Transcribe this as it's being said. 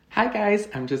Hi guys,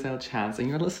 I'm Giselle Chance and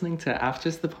you're listening to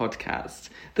After's the Podcast.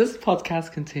 This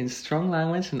podcast contains strong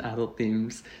language and adult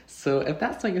themes, so if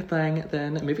that's not your thing,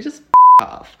 then maybe just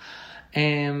off.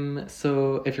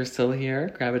 So if you're still here,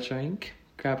 grab a drink,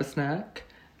 grab a snack,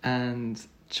 and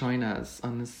join us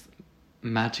on this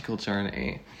magical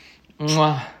journey.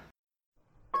 Mwah.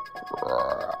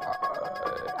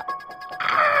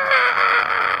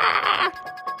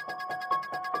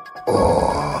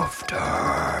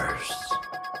 Afters.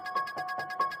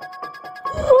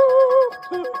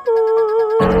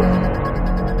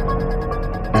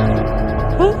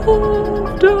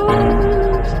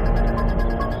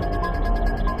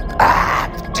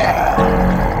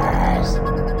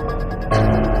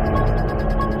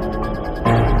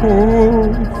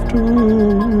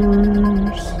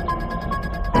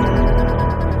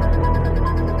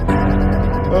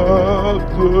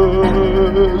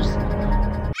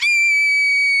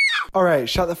 Alright,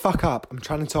 shut the fuck up. I'm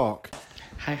trying to talk.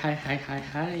 Hi.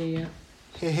 Hey.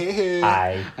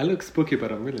 Hi. I look spooky,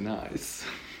 but I'm really nice.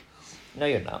 No,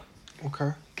 you're not.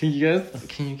 Okay. Can you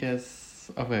guess?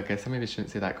 Oh, well, I guess I maybe shouldn't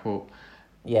say that quote.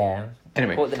 Yeah.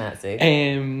 Anyway. Quote the Nazi.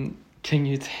 Can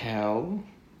you tell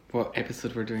what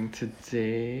episode we're doing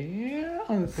today?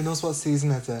 Who knows what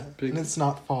season is it? Big- And it's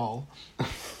not fall.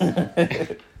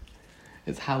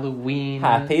 It's Halloween.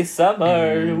 Happy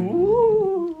summer. Um,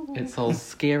 Woo. It's all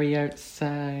scary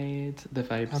outside. The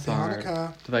vibes Happy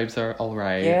Hanukkah. are all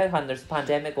right. Yeah, hun, there's a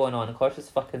pandemic going on. Of course it's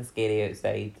fucking scary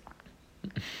outside.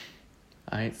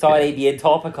 I Sorry, being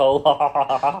topical.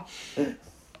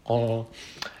 Oh.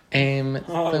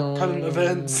 Current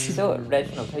events. So,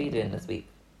 Reginald, how are you doing this week?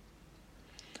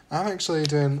 I'm actually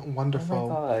doing Oh wonderful.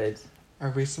 my god. I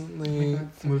recently Oh my God,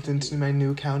 so moved into my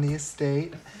new county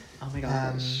estate. Oh my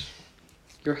gosh.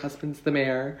 Your husband's the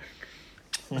mayor.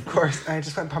 Of course, I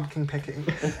just went pumpkin picking.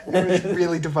 It was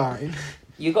really divine.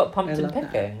 You got pumpkin love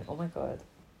that. picking? Oh my god.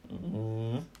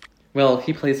 Mm. Well,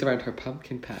 he plays around her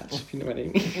pumpkin patch, if you know what I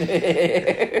mean.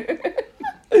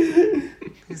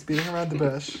 He's beating around the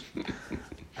bush.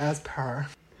 As per.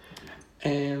 How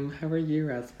are you,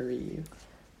 Raspberry?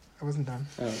 I wasn't done.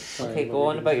 Oh, sorry. Okay, what go were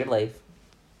on you about gonna your life.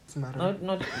 Doesn't matter.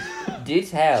 No. Do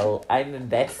tell. I'm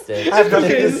invested. I have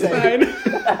nothing Okay, to it's say.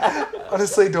 fine.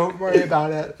 Honestly, don't worry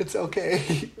about it. It's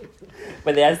okay.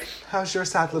 When they ask, How's your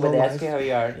sad when little they ask life? you how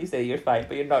you are, you say you're fine,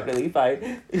 but you're not really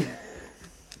fine.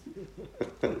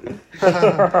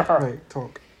 Right,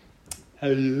 talk. How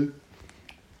are you?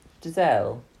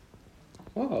 Giselle,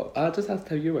 Oh, I just asked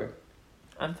how you were.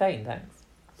 I'm fine, thanks.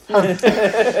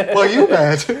 Well, you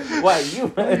mad? Why are you?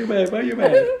 Why are you mad? Why are you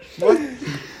mad? What?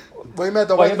 Why you mad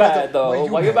though? Why you mad though? Why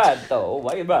Why you mad though?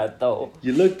 Why you mad though?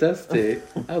 You look dusty.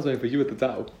 I was waiting for you at the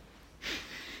door.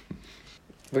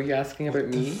 Were you asking about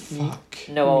me? Fuck.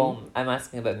 No, I'm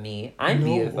asking about me. I'm No.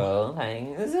 beautiful,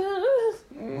 thanks.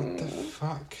 What the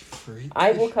fuck, freak?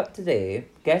 I woke up today.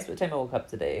 Guess what time I woke up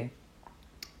today?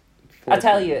 I'll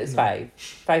tell you, it's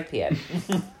 5 p.m.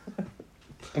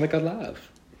 Oh my god, laugh.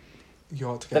 You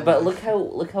ought to get But life.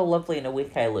 look how lovely and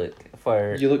awake I look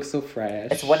for. You look so fresh.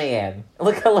 It's 1 a.m.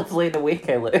 Look how lovely and awake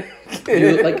I look.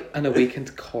 You look like an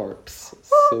awakened corpse.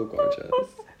 So gorgeous.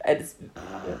 It's,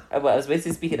 well, I was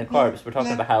basically speaking of corpse. We're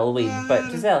talking about Halloween. But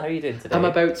Giselle, how are you doing today? I'm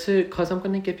about to, because I'm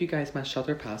going to give you guys my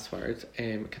Shudder password.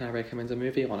 Can I recommend a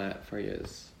movie on it for you?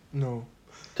 No.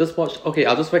 Just watch. Okay,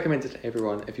 I'll just recommend it to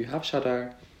everyone. If you have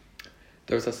Shudder,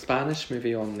 there's a Spanish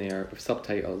movie on there with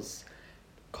subtitles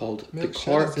called The Milk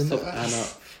Corpse shadows in of the Anna ash.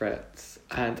 Fritz.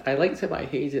 And I liked it, but I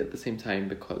hated it at the same time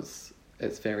because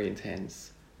it's very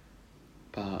intense.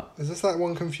 But Is this that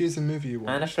one confusing movie you watched?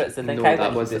 Anna Fritz, I think no, I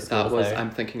that went to was school with her.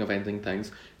 I'm thinking of ending things.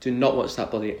 Do not watch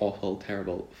that bloody awful,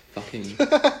 terrible, fucking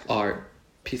art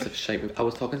piece of shit. I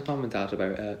was talking to mum and dad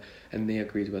about it, and they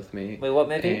agreed with me. Wait, what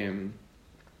movie?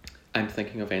 I'm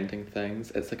thinking of ending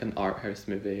things. It's like an art house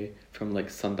movie from like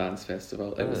Sundance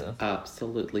Festival. It was Ugh.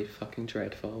 absolutely fucking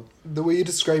dreadful. The way you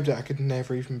described it, I could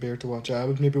never even bear to watch it. I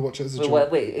would maybe watch it as a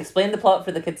joke. Wait, explain the plot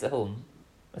for the kids at home.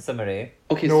 A summary.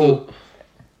 Okay, No. so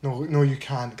No, you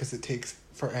can't because it takes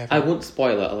forever. I won't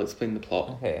spoil it. I'll explain the plot.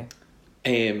 Okay.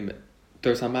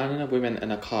 There's a man and a woman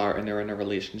in a car, and they're in a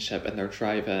relationship, and they're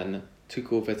driving to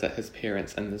go visit his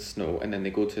parents in the snow, and then they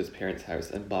go to his parents'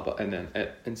 house, and blah blah, and then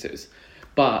it ensues.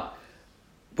 But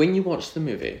when you watch the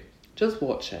movie, just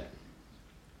watch it,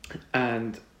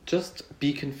 and just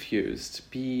be confused,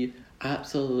 be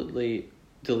absolutely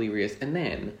delirious, and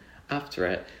then after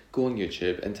it, go on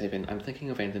YouTube and type in "I'm thinking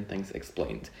of ending things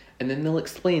explained," and then they'll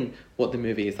explain what the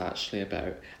movie is actually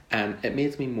about. And it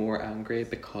made me more angry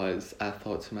because I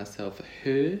thought to myself,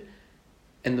 who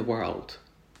in the world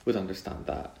would understand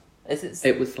that? Is it?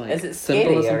 It was like Is it scary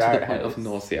symbolism or to the art point house? of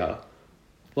nausea.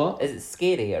 What? Is it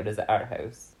scary or is it art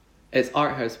house? It's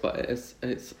art house, but it's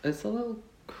a little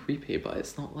creepy, but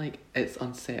it's not like it's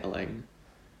unsettling.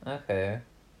 Okay.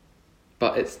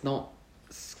 But it's not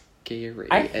scary.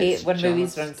 I hate It's when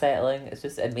movies are just- unsettling. It's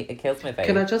just it kills my vibe.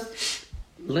 Can I just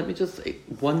let me just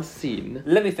one scene.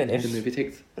 Let me finish.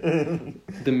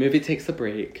 The movie takes a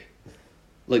break.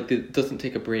 Like it doesn't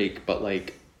take a break, but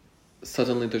like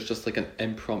suddenly there's just like an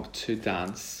impromptu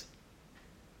dance.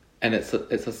 And it's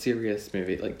a serious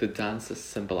movie. Like the dance is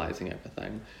symbolizing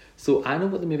everything. So I know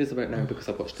what the movie's about now because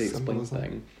I've watched the Explain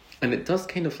thing. And it does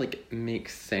kind of like make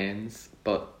sense,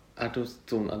 but I just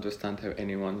don't understand how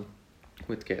anyone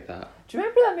would get that. Do you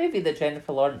remember that movie that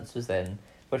Jennifer Lawrence was in,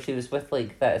 where she was with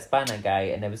like that Hispanic guy,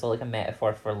 and it was all like a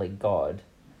metaphor for like God,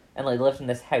 and like lived in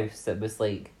this house that was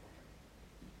like,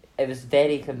 it was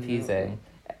very confusing.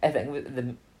 No. I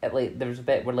think there was a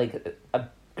bit where like a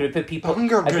group of people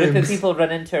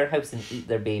run into her house and eat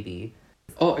their baby.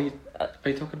 Oh, are you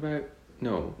talking about?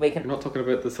 No, wait, you're not talking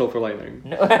about The Silver Lining.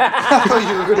 No.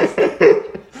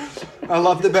 I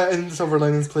love the bit in Silver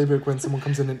Linings Playbook when someone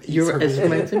comes in and eats her baby. It's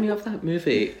reminding me of that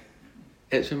movie.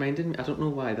 It's reminding me, I don't know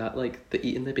why, that like the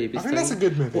eating the babies thing. I think that's a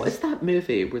good movie. What is that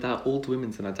movie where that old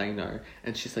woman's in a diner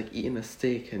and she's like eating a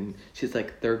steak and she's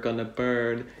like, they're gonna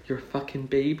burn, your fucking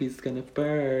baby's gonna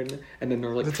burn, and then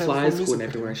there are like flies going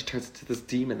everywhere and she turns into this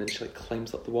demon and she like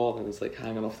climbs up the wall and is like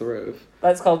hanging off the roof.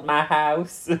 That's called My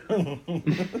House. Do you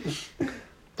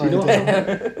know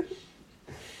what?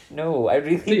 No, I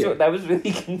really don't. That was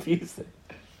really confusing.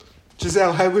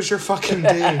 Giselle, how was your fucking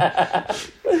day?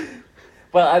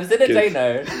 Well, I was in a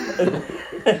diner.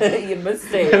 You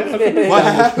mistake. What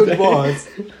happened was,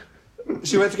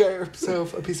 she went to get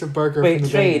herself a piece of burger. Wait, from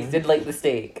the Trade diner. did like the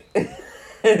steak.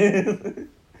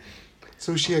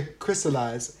 So she had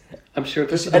crystallized. I'm sure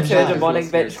there's a demonic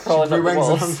bitch crawling she up the wings and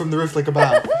walls. hung from the roof like a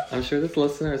bat. I'm sure there's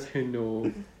listeners who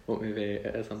know what movie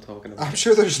it is I'm talking about. I'm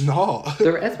sure there's not.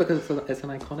 There is, because it's an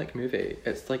iconic movie.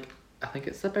 It's like, I think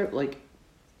it's about like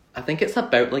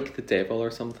the devil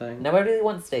or something. No, I really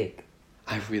want steak.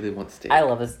 I really want steak. I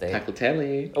love a steak.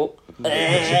 Tagliatelle. Oh. I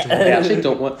actually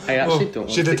don't want she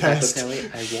steak detests.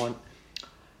 tagliatelle.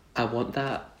 I want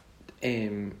that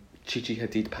Gigi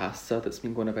Hadid pasta that's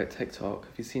been going about TikTok.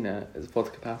 Have you seen it? It's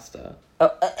vodka pasta. Oh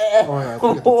yeah, I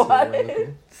think it's What? really cool.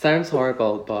 Sounds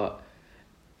horrible, but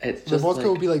it's just the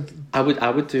vodka would be like. I would do it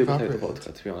without the evaporated.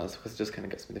 vodka, to be honest, because it just kind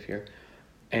of gets me the fear.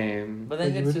 But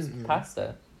then you it's just wouldn't,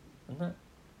 pasta, isn't it?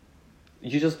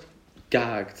 You just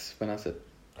gagged when I said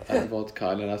vodka,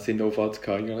 and then I say no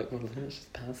vodka, and you're like, well, it's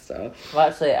just pasta. Well,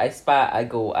 actually, I spat, I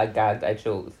gagged, I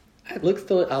choked. It looks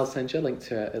I'll send you a link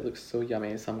to it. It looks so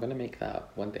yummy, so I'm gonna make that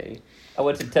one day. I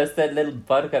want to test that little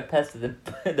vodka pasta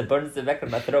that burns the back of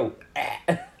my throat.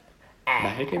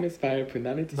 My game is fire,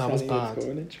 punani to That was sunny, bad. it's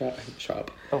going in trap.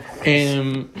 Oh.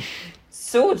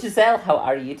 So, Giselle, how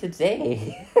are you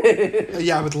today?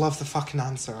 Yeah, I would love the fucking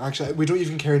answer. Actually, we don't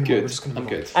even care anymore. Good. We're just gonna. I'm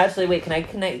move on. good. Actually, wait, can I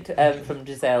connect from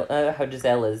Giselle, how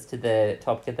Giselle is to the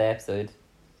topic of the episode?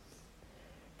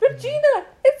 Regina,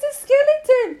 it's a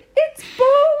skeleton! It's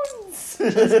bones!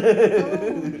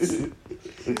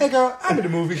 Hey girl, I'm in a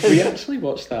movie. We actually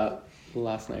watched that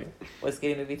last night. What,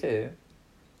 Scary Movie 2?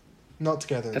 Not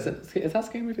together. Is that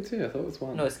Scary Movie 2? I thought it was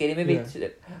 1. No, Scary Movie Yeah.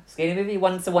 2. Scary Movie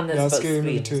 1's the one that's Yeah, about Scary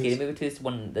Movie Scream. 2 is- Scary Movie 2 is the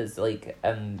one that's like,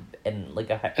 in like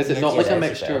a... Is it not like Yeah, a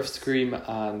mixture of Exorcist. Scream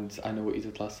and I Know What You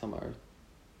Did Last Summer?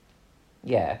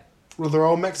 Yeah. Well, they're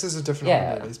all mixes of different Yeah.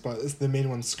 horror movies, but it's the main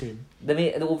one's Scream.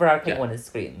 The overarching Yeah. one is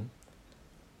Scream.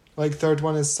 Like third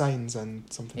one is Signs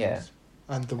and something Yeah. else.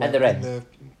 And the And The Ring.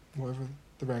 Whatever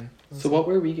the Ring. So what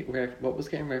was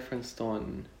getting referenced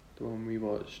on the one we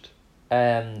watched?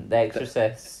 The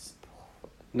Exorcist.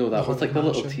 No, that The was like Haunted the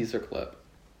little Mansion. teaser clip.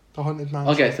 The Haunted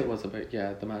Mansion. Oh, yes, it was about,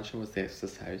 the mansion was the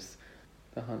Exorcist house.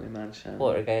 The Haunted Mansion.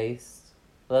 Poltergeist.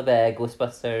 A little bit of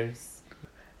Ghostbusters.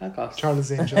 I got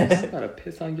Charlie's Angels. I'm gonna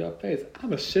piss on your face.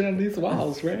 I'm a shit on these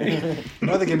walls, Ray.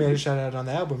 No, they gave me a shout out on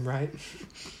the album, right?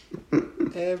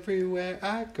 Everywhere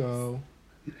I go,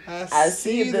 I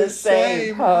see the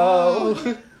same hole.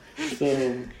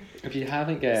 So, if you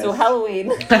haven't guessed... So Halloween.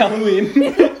 Halloween.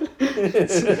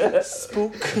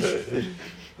 Spook.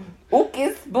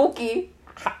 Ookie spooky.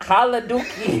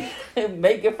 Halladookie.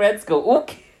 Make your friends go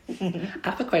ook. I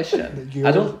have a question. You-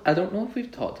 I don't know if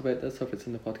we've talked about this or if it's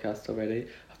in the podcast already.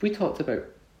 Have we talked about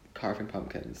carving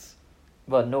pumpkins?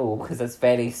 Well, no, because it's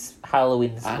very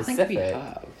Halloween I specific. think we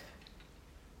have.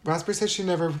 Raspberry said she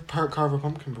never carved a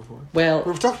pumpkin before. Well,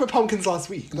 We were talking about pumpkins last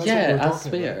week. That's what we yeah, were I talking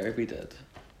swear we did.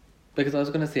 Because I was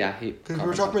going to say I hate Because we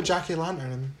were talking about Jackie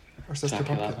Lantern and her sister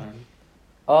Pumpkin. Jack-o'-lantern.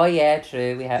 Oh yeah,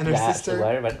 true. We have And her actually sister-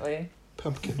 were, weren't we?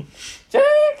 Pumpkin.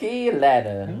 Jackie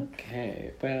Lennon.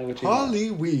 Okay, well, would you...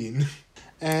 Halloween.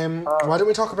 Why don't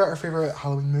we talk about our favourite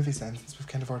Halloween movies then, since we've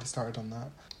kind of already started on that.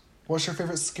 What's your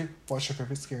favourite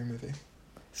scary movie?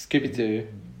 Scooby-Doo.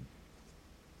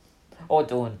 Oh,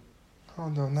 don't. Oh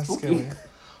no, that's Spooky. scary.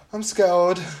 I'm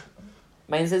scared.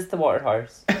 Mine's is The Water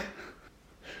Horse.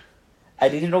 I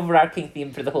need an overarching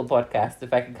theme for the whole podcast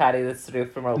if I can carry this through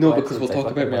from our No, because we'll episodes, I talk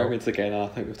about fucking will. mermaids again. I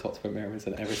think we've talked about mermaids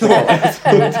in every single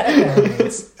episode.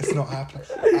 Mermaids. It's not happening.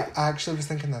 I actually was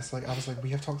thinking this. Like, I was like, we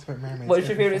have talked about mermaids. What's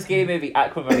your favourite scary movie?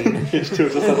 Aquamarine. H2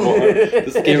 just had water.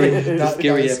 The scary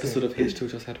That is episode of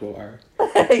H2 just had water.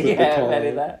 Yeah,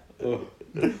 very that. Oh.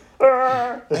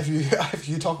 If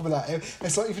you talk about that,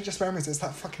 it's not even just mermaids. It's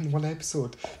that fucking one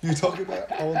episode. You talk about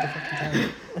it all the fucking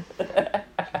time.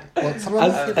 Well, some of my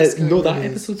favourite scary No, that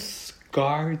movies- episode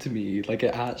scarred me. Like,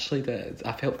 it actually did.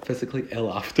 I felt physically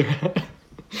ill after it.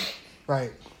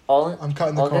 Right. All I'm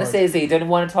cutting the I'm going cord. to say is that you don't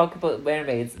want to talk about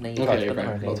mermaids and then you Okay, talk about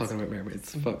right. the We're not mermaids. talking about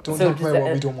mermaids. Fuck. Don't So talk about does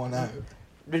what it- we don't want out.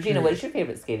 Regina, what's your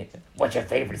favourite scary What's your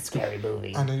favourite scary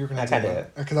movie? I know you're gonna I do can't do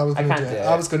it because I was I gonna can't do it. do it.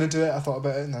 I was gonna do it. I thought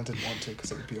about it and I didn't want to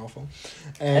because it would be awful.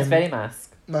 It's very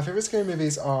mask. My favorite scary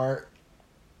movies are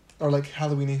like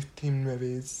Halloween themed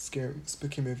movies, scary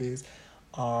spooky movies,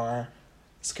 are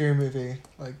scary movie.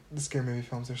 Like the scary movie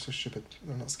films are so stupid.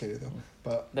 They're not scary though.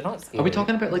 But They're not scary. Are we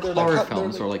talking about like They're like horror ha- they're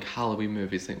films like- or like Halloween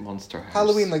movies like Monster House?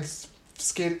 Halloween like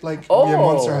scary like Oh. yeah,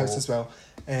 Monster House as well.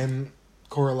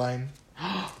 Coraline.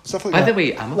 Stuff like By that. the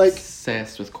way, I'm Like-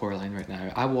 obsessed with Coraline right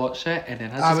now. I watch it and then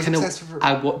I I was just kind obsessed with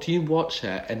of. Do you watch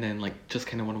it and then like just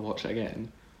kind of want to watch it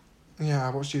again? Yeah,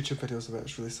 I watched YouTube videos of it.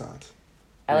 It's really sad.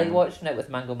 I like Yeah. watching it with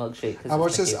mango milkshake. 'cause I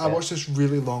watched it's this. my I favourite. watched this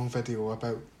really long video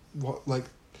about what like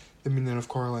the meaning of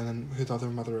Coraline and who the other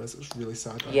mother is. It's really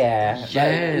sad. Yeah.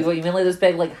 Yes. Like, what you mean like those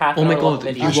big like half Oh an my hour long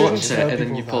god, you I videos? shouldn't watch it tell and then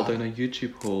people you fall that. down a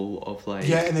YouTube hole of like.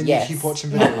 Yeah, and then Yes. you keep watching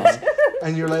videos,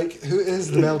 and you're like, "Who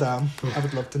is the Beldam?" I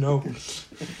would love to know.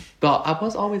 But I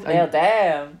was always. Well,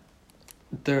 damn.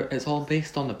 It's all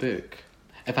based on the book.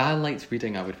 If I liked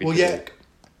reading, I would read Well, the yeah. book.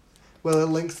 Well, it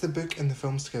links the book and the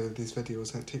films together. These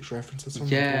videos, and it takes references from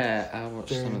them. Yeah, I watched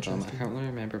Very some of them. I interesting. can't really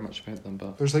remember much about them,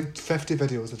 but There's like 50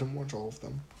 videos. I didn't watch all of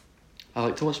them. I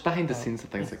like to watch behind the Oh. scenes of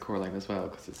things like Coraline as well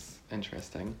because it's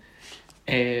interesting.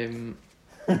 Oh,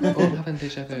 I'm having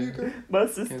deja There you vu. go. My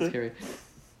Kind of scary.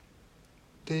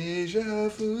 Deja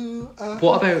vu.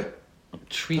 What about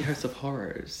Treehouse of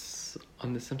Horrors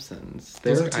on The Simpsons?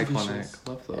 They're Those are TV iconic. shows.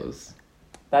 Love those.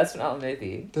 That's not a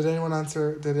movie. Did anyone else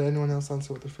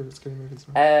answer what their favorite scary movies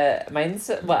were? Mine's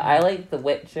I like The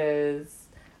Witches.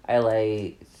 I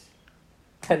like.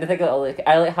 Trying to think of all like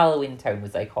I like Halloween Town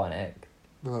was iconic.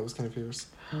 Well, that was kind of yours.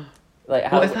 Like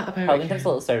What is that about Halloween again? Town's a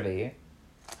little survey.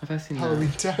 Have I seen Halloween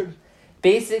that? Town.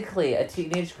 Basically, a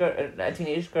teenage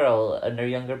girl and her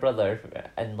younger brother,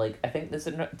 and like I think there's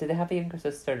do they have a younger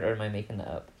sister or am I making that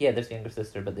up? Yeah, there's a younger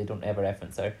sister, but they don't ever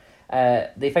reference her.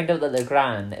 They find out that their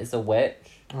gran is a witch,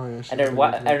 Oh yeah. she and her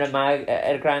was really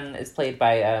her gran is played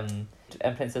by and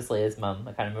Princess Leia's mum.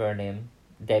 I can't remember her name.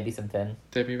 Debbie something.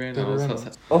 Debbie Reynolds. Reynolds.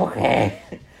 That's it. Okay,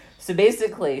 so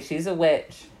basically, she's a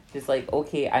witch. She's like,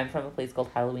 okay, I'm from a place called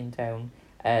Halloween Town.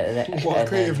 What a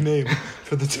creative name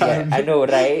for the Yeah, town. I know,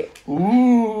 right?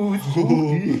 Ooh.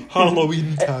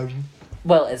 Halloween Town.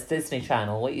 Well, it's Disney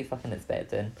Channel. What are you fucking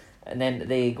expecting? And then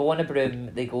they go on a broom.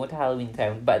 They go into Halloween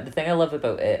Town. But the thing I love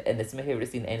about it, and it's my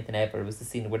favorite scene anything ever, was the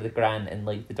scene where the gran and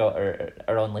like the daughter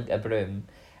are on like a broom,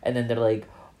 and then they're like,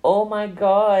 "Oh my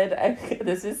god,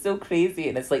 this is so crazy!"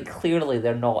 And it's like clearly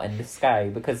they're not in the sky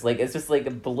because like it's just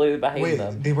like blue behind Wait,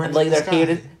 them. they weren't and, like in the their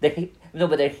hair sky? is no,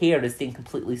 but their hair is staying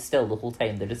completely still the whole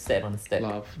time. They're just sitting on a stick.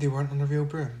 Love. They weren't on a real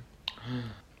broom.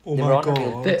 Oh They my were on a god.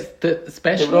 real- The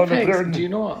special They were on the effects. ground. Do you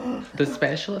know what? The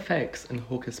special effects in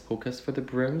Hocus Pocus for the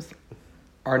brooms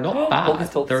are not bad. Hocus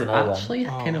Pocus is They're another one. actually Oh.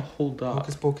 kind of hold up.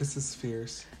 Hocus Pocus is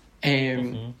fierce.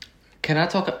 Mhm. Can I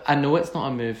talk? I know it's not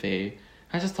a movie.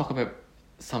 Can I just talk about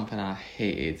something I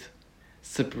hated?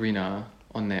 Sabrina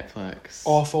on Netflix.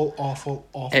 Awful, awful,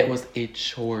 awful. It was a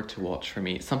chore to watch for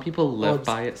me. Some people live it's-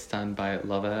 by it, stand by it,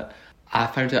 love it. I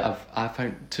found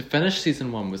to finish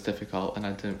season 1 was difficult, and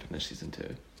I didn't finish season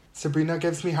 2. Sabrina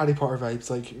gives me Harry Potter vibes,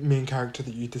 like main character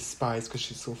that you despise because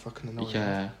she's so fucking annoying.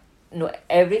 Yeah, No,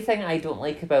 everything I don't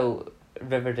like about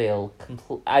Riverdale,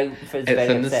 I was It's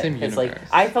very in the upset same because like universe.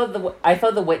 I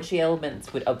thought the witchy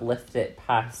elements would uplift it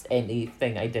past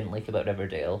anything I didn't like about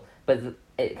Riverdale, but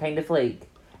it kind of like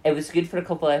It was good for a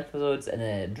couple episodes and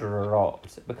then it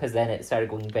dropped because then it started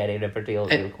going very Riverdale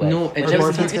real quick. No, it When there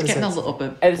was- Morphin's was getting a gonna say little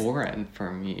bit It was- boring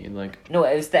for me. Like, No,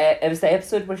 it was the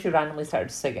episode where she randomly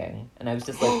started singing, and I was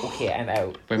just like, okay, I'm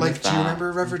out. when Like, was do you that?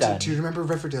 remember Riverdale? Done. Do you remember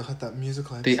Riverdale had that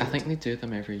musical episode? I think they do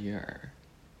them every year.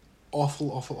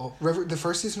 Awful. The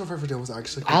first season of Riverdale was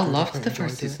actually. I quite good. loved quite the enjoyed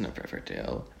first it. season of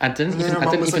Riverdale. I didn't And then even, her I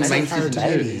mum didn't was, even like, mind setting season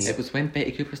fire to two. babies. It was when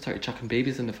Betty Cooper started chucking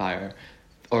babies in the fire.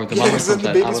 Or the mum or Yes, and something. the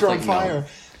I babies was were on like, fire, no.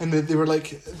 and they were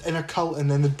like in a cult, and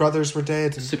then the brothers were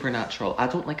dead. And Supernatural. I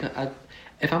don't like it.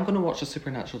 If I'm going to watch a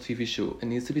supernatural TV show, it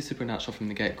needs to be supernatural from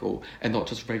the get-go and not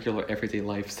just regular everyday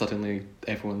life. Suddenly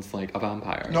everyone's like a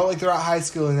vampire. not like they're at high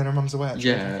school and then her mum's a witch.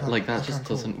 Yeah, like I that just can't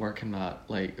cope. doesn't work in that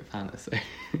like fantasy.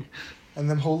 And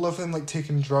them whole of them like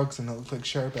taking drugs and it looked like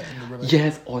sherbet, and they were like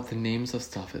Yes, or the names of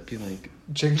stuff. It'd be like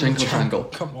jingle Jangle.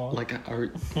 Come on, like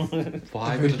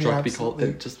why It would a made me drug be called? absolutely-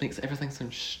 It just makes everything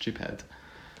sound stupid.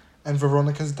 And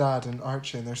Veronica's dad and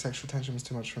Archie and their sexual tension was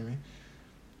too much for me.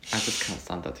 I just can't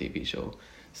stand that TV show.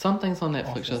 Some things on Netflix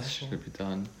Awful. just should be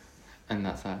done, and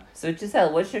that's that. So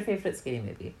Giselle, what's your favourite scary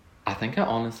movie? I think it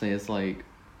honestly is like,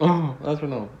 oh, I don't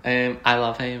know. I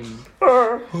love him.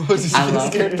 What did you I get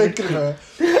love scared it. thinking about?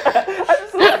 I'm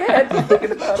so scared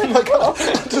thinking about Oh it. my god,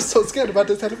 I'm just so scared about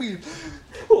this Halloween.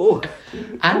 Oh.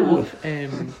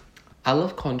 I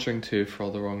love Conjuring 2 for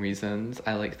all the wrong reasons.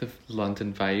 I like the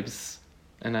London vibes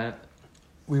in it.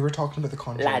 We were talking about the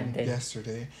Conjuring London.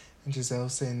 yesterday, and Giselle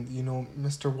saying, you know,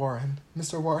 Mr. Warren,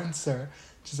 sir.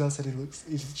 Giselle said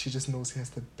she just knows he has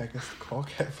the biggest cock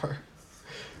ever.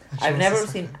 And she I've wants never to suck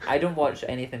seen. it. I don't watch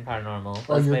anything paranormal.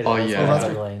 Oh, Let's you're- put it Oh, this yeah. way, That's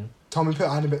down the like- line. Tommy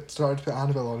started to put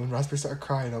Annabelle on, and Raspberry started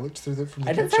crying. I looked through from the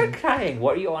I didn't kitchen. start crying.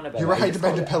 What are you on about? You were I hiding just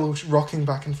behind the thought- pillow, rocking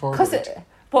back and forward. Because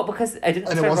I didn't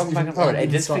And it start wasn't rocking back even- and forward. it It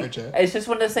didn't just start yet. it's just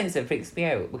one of those things that freaks me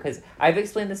out because I've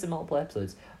explained this in multiple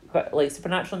episodes. But, like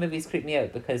supernatural movies creep me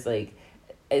out because like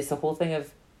it's the whole thing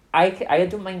of I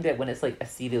don't mind it when it's like a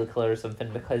serial killer or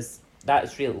something because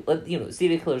that's real. Like, you know,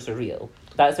 serial killers are real.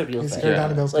 That's a real You thing. scared Yeah.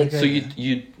 Annabelle's Like, gonna So get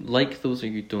you like those or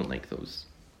you don't like those?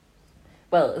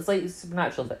 Well, it's like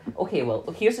supernatural. Okay, well,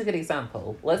 here's a good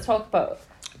example. Let's talk about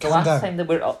the Calm last down. time that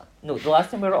we're all, no, the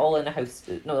last time we were all in the house.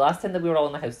 No, the last time that we were all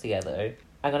in the house together.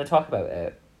 I'm gonna talk about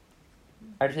it.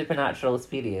 Our supernatural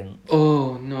experience.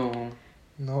 Oh no.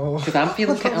 No. Because I'm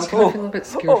feeling I'm kind of feeling a bit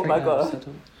scared Oh right my now. God. So I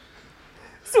don't-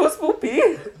 So spooky.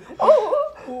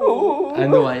 Oh. I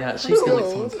know I actually feel like No.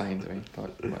 someone's behind me,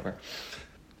 but whatever.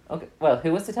 Okay. Well,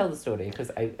 who wants to tell the story?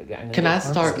 Because I'm gonna Can I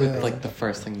go- start with scared. like the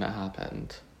first thing that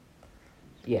happened?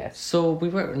 Yes. So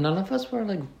none of us were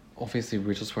like, obviously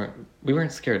we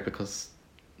weren't scared because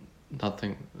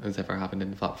nothing has ever happened in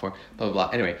the flat before, blah, blah, blah.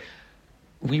 Anyway,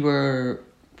 we were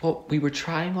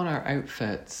trying on our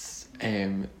outfits,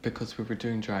 because we were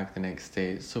doing drag the next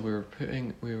day. So we were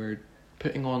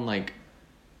putting on like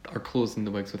our clothes and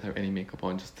the wigs without any makeup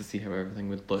on just to see how everything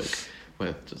would look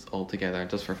with just all together,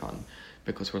 just for fun,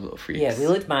 because we're little freaks. Yeah, we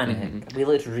looked manic. Mhm. We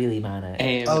looked really manic.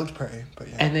 I looked pretty, but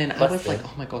yeah. And then I was Busted. like,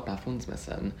 oh my god, my phone's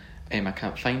missing. I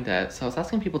can't find it. So I was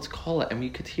asking people to call it, and we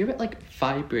could hear it like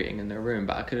vibrating in their room,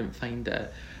 but I couldn't find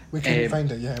it. We couldn't um,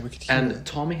 find it, yeah, we could hear And it.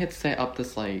 Tommy had set up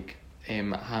this like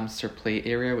hamster play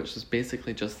area, which is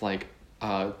basically just like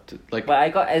like But I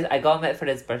got him it for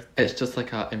his birthday. it's just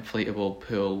like a inflatable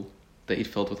pool that he'd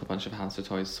filled with a bunch of hamster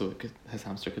toys, so his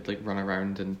hamster could like run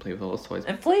around and play with all his toys.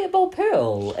 Inflatable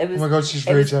pool. It Oh was. my god, she's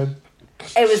it was- raging.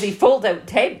 It was a fold out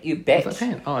tent. You bitch. Was that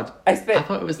 10? Oh, I spent. I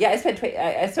thought it was. Yeah, I spent.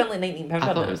 I spent like £19 I on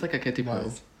thought it. it was like a kiddie pool.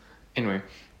 Nice. Anyway,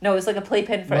 No, it's like a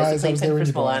playpen for. Right, It's so a I was there playpen when for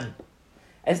you small bought it.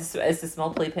 It's a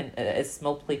small playpen. It's a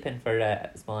small playpen for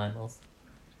small animals.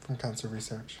 From cancer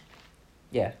research.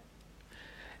 Yeah.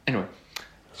 anyway,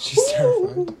 She's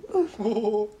terrified.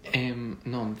 Oh.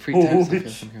 no, I'm freaked out, so I feel like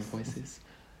I'm hearing voices.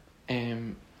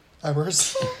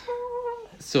 Hours.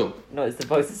 So No, it's the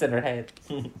voices in her head.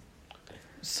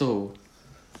 So,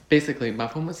 basically, my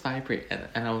phone was vibrating,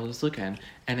 and I was looking,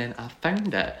 and then I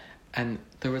found it, and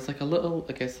there was like a little,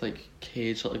 I guess, like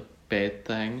cage, like bed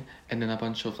thing, and then a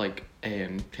bunch of like,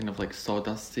 kind of like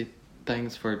sawdusty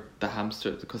things for the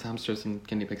hamsters, because hamsters and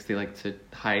guinea pigs, they like to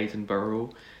hide and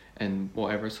burrow, and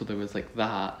whatever. So there was like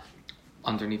that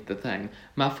underneath the thing.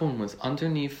 My phone was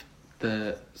underneath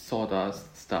the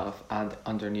sawdust stuff and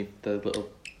underneath the little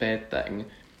bed thing,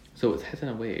 so it was hidden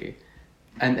away.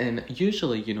 And then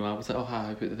usually, you know, I was like, oh,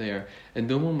 hi, I put it there. And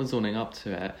no one was owning up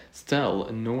to it. Still,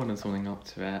 no one is owning up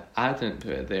to it. I didn't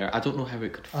put it there. I don't know how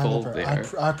it could fall there.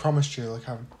 I promised you, like,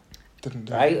 I didn't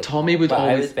do Right. it. Tommy would But I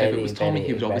always, was if very, it was Tommy, very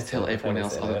he would always tell invested if I everyone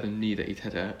was else there. other than me that he'd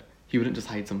hid it. He wouldn't just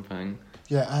hide something.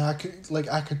 Yeah, and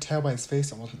I could tell by his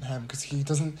face it wasn't him, because he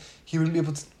wouldn't be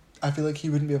able to, I feel like he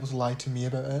wouldn't be able to lie to me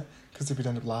about it, because because they would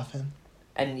end up laughing.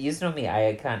 And you know me,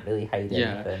 I can't really hide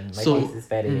Yeah. anything. My So face is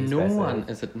very no expressive. one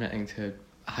is admitting to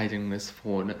hiding this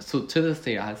phone. So to this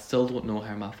day, I still don't know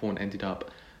how my phone ended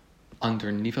up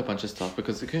underneath a bunch of stuff,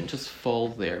 because it couldn't just fall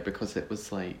there, because it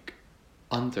was like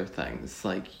under things.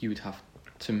 Like you would have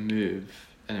to move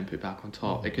and then put it back on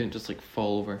top. It couldn't just like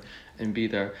fall over and be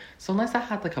there. So unless I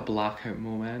had like a blackout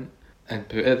moment and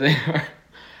put it there,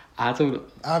 I don't.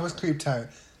 I was creeped out.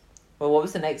 Well, what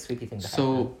was the next creepy thing that happened?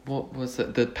 So what was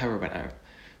it? The power went out.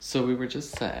 So we were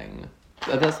just saying.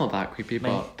 That's not that creepy,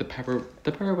 but the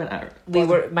power went out. We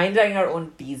were minding our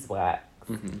own beeswax,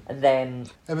 and then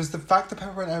It was the fact the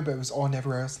power went out, but it was on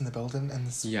everywhere else in the building, and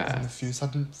and the fuse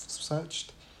hadn't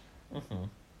switched.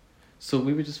 So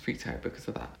we were just freaked out because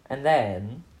of that. And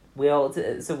then we all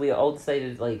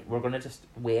decided like we're gonna just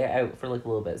wait it out for like a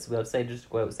little bit. So we all decided to just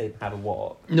go outside and have a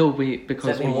walk. No, wait,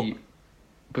 because So we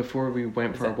before we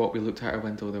went for our walk, we looked out our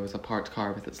window. There was a parked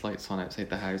car with its lights on outside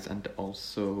the house, and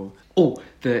also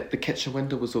the kitchen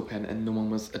window was open, and no one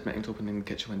was admitting to opening the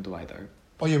kitchen window either.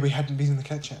 Oh yeah, we hadn't been in the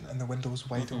kitchen, and the window was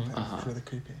wide open. It Uh-huh. was really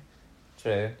creepy.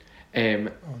 True. Oh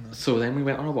no. So then we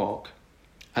went on a walk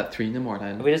at 3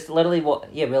 a.m. We just literally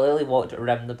walked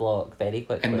around the block very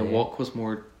quickly. And the walk was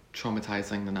more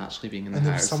traumatizing than actually being in the And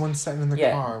there was house. someone sitting in the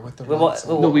Yeah. car with the We lights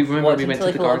wa- on. No, we remember walked we went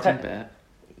into, to the like, a little garden bit.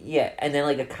 Yeah, and then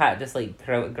like a cat just like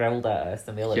growled at us,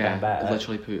 and we all like ran Yeah, back. it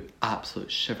literally put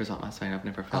absolute shivers up my spine. I've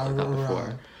never felt I like that ran.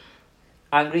 before.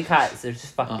 Angry cats are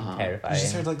just fucking Uh-huh. You terrifying.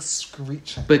 just heard like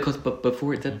screeching. But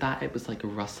before it did that, it was like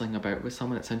rustling about with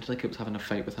someone. It sounded like it was having a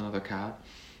fight with another cat.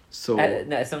 So No,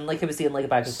 it sounded like it was seeing like a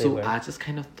bag of so flavor. I just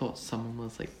kind of thought someone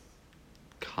was like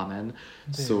coming.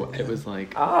 So it was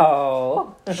like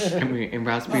Oh, and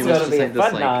Raspberry it's was gonna just be a like this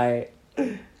fun like night.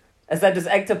 Is that just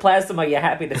ectoplasm? Are you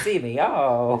happy to see me?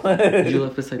 Oh. you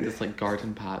live beside this like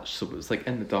garden patch, so it was like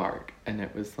in the dark, and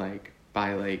it was like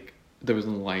by like there was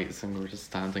no lights, and we were just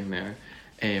standing there.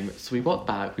 So we walked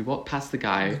back. We walked past the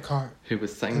guy The car, who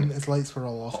was and sitting. his lights were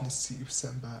all off, and his seat was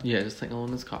sitting back. Yeah, just sitting alone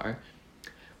in his car.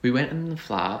 We went in the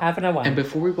flat. Having a wank. And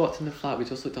before we walked in the flat, we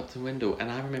just looked up to the window, and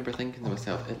I remember thinking to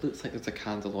myself, it looks like there's a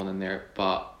candle on in there,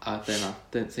 but I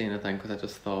didn't say anything because I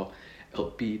just thought it'll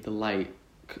be the light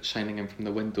shining in from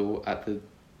the window at the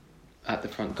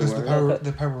front door. Because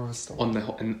the power was still on the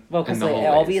Well, in because the like, it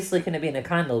hallways. obviously couldn't have been a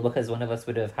candle because one of us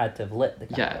would have had to have lit the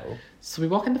candle. Yeah. So we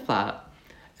walk in the flat,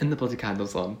 and the bloody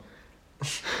candle's on.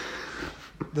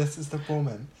 This is the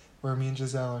moment where me and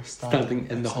Giselle are standing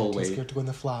In the outside, hallway. too scared to go in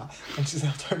the flat, and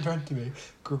Giselle turned around to me,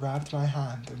 grabbed my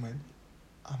hand, and went,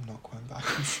 "I'm not going back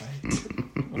inside."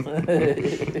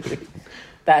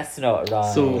 That's not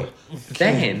right. So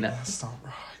then That's not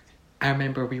right. I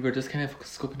remember we were just kind of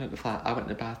scoping out the flat. I went in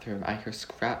the bathroom. I hear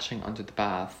scratching under the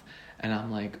bath, and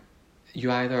I'm like,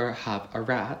 you either have a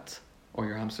rat or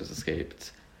your hamster's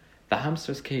escaped. The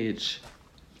hamster's cage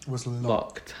Was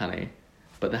locked, honey,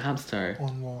 but the hamster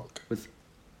on walk. was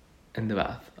in the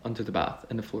bath, under the bath,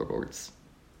 in the floorboards.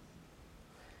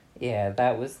 Yeah,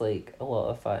 that was like a lot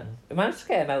of fun. We managed to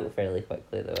get him out fairly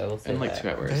quickly though, I will say In like that. 2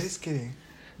 hours. Very scary.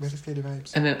 Very scary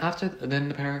vibes. And then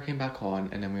the power came back on,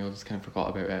 and then we all just kind of forgot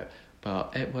about it.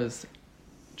 But it was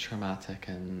traumatic,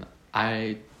 and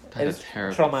I had It was a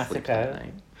terrible traumatic, sleep that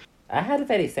night. I had a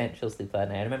very sensual sleep that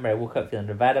night. I remember I woke up feeling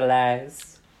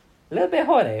revitalized. A little bit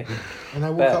horny. And I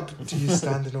woke But- up to you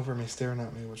standing over me, staring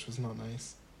at me, which was not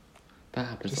nice. That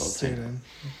happens Just all the time. staring,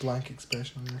 blank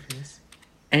expression on your face.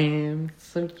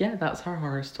 So yeah, that's our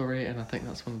horror story, and I think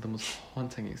that's one of the most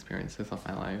haunting experiences of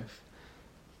my life.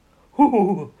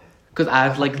 Because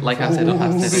I've like I've said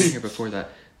in here before that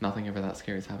nothing ever that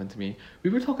scary has happened to me. We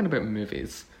were talking about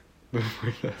movies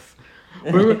before this.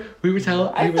 We were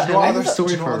telling a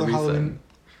story for a reason. Halloween?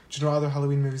 Do you know what other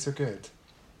Halloween movies are good?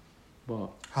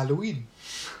 What? Halloween.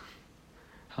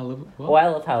 Halloween? What? Oh, I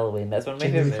love Halloween. That's one of my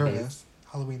Jamie Lee favorite movies. Curtis.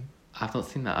 Halloween. I've not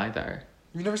seen that either.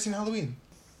 You've never seen Halloween?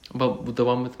 Well, the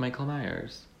one with Michael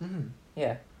Myers. Mm-hmm.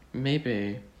 Yeah.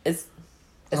 Maybe. It's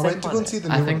I went to go and see the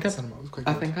new one at the I cinema. It was quite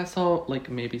I good. think I saw like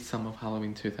maybe some of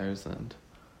Halloween 2000.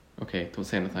 Okay, don't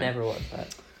say anything. Never watched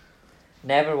that.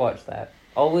 Never watched that.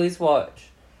 Always watch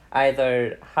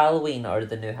either Halloween or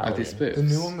the new Are Halloween. they spoofs? The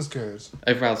new one was good.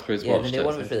 If Raspberry's Yeah, the watched new it,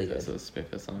 one was really it's good. a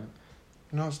spoof, isn't it?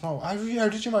 No, it's not. How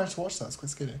did you manage to watch that? It's quite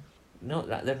scary. No,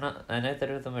 they're not. I know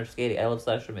neither of them are scary. I love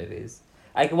slasher movies.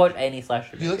 I can watch any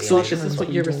slasher You movie. like So slasher this is movies, what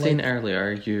but you you were don't saying like-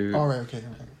 earlier. You Alright, okay.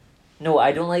 No,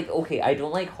 I don't like. Okay, I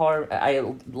don't like horror.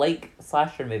 I like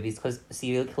slasher movies because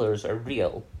serial killers are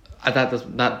real. that They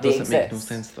doesn't make no exist.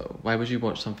 sense though. Why would you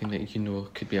watch something that you know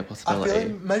could be a I possibility? feel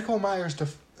like Michael Myers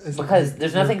is Because like-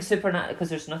 there's nothing supernatural. Because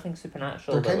there's nothing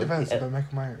supernatural. There kind that of would is be- about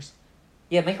Michael Myers.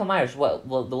 Yeah, Michael Myers. Well,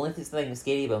 the only thing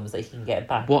scary about him is that he can get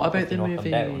back. What if about you the knock him movie?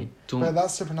 down. But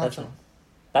that's supernatural.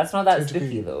 That's not that To a spooky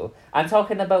degree. though. I'm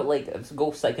talking about like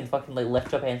ghosts that can fucking like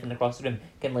lift up anything across the room,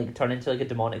 can like turn into like a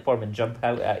demonic form and jump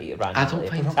out at you randomly.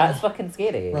 find That's fucking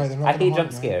scary. Right, they're not I gonna hate harm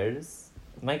jump you. scares.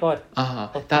 My god.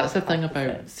 That's the thing about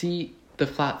Okay. see the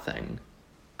flat thing.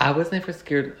 I was never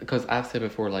scared because I've said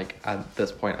before, like at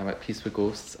this point I'm at peace with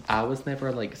ghosts. I was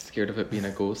never like scared of it being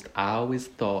a ghost. I always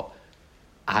thought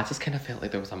I just kind of felt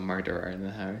like there was a murderer in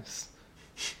the house.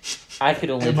 I could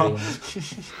only Emma. dream.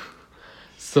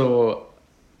 So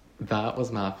that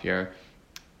was my fear.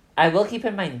 I will keep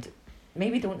in mind.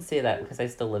 Maybe don't say that because I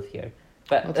still live here.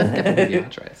 But I'll just give them the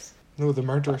address. No, the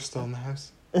murderer's still in the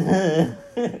house.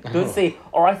 don't say.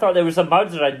 Oh, I thought there was a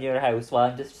murderer in your house while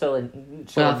I'm just chilling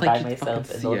Well, I by think you myself.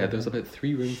 fucking in see the it. living There's room. about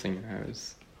 3 rooms in your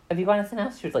house. Have you got anything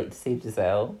else you'd like to say,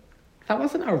 Giselle? That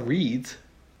wasn't a read.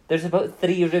 There's about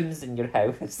 3 rooms in your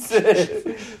house.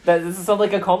 That doesn't sound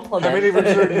like a compliment. How many rooms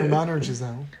are in your manor,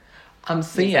 Giselle? I'm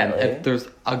saying Exactly. if there's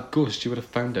a ghost, you would have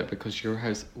found it because your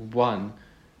house, one,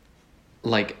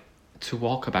 like, to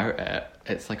walk about it,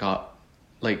 it's like a,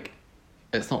 like,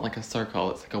 it's not like a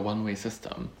circle, it's like a one-way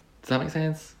system. Does that make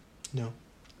sense? No.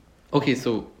 Okay,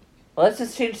 so, Well, let's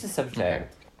just change the subject. okay.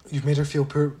 You've made her feel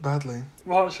badly.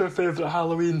 What's your favourite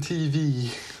Halloween TV?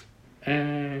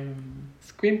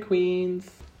 Scream Queens.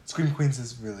 Scream Queens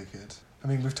is really good. I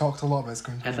mean, we've talked a lot about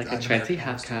Scream I'd Queens. like a and trendy American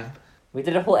Horror half Story. cap. We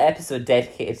did a whole episode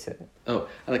dedicated to it. Oh,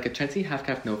 I like a trendy half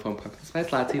cap, no foam pumpkin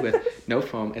spice latte with no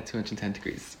foam at 210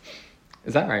 degrees.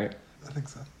 Is that right? I think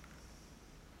so.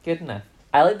 Good enough.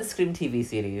 I like the Scream TV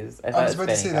series. I thought I was it about to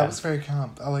very say camp. that was very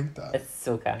camp. I liked that. It's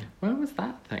so camp. When was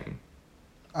that thing?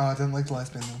 I didn't like the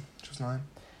lesbian though. She was 9.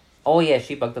 Oh yeah,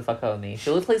 she bugged the fuck out of me.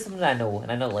 She looks like something I know,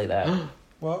 and I don't like that.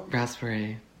 What?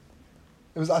 Raspberry.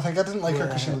 It was. I think I didn't like her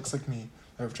because she Yeah. looks like me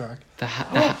out of drag.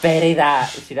 Bury that.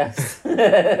 She does.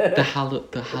 The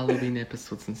Halloween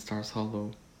episodes in Stars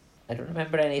Hollow. I don't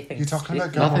remember anything. You talking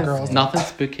about spooky. Gilmore Girls? Nothing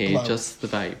spooky, Blows. just the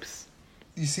vibes.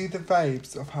 You see the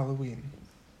vibes of Halloween.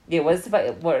 Yeah, what's the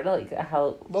vibe? What like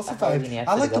how? What's the Halloween vibe?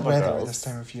 episode I of like the Gilmore weather at Girls? this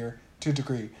time of year to a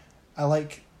degree. I don't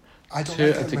To like a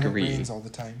it when it degree. rains all the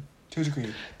time. To a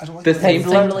degree. I don't like The it when same it It's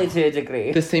thing- literally to a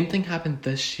degree. The same thing happened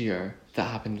this year that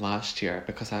happened last year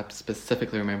because I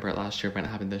specifically remember it last year when it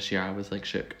happened this year. I was like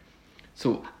shook.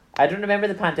 So, I don't remember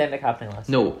the pandemic happening last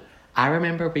year. no, I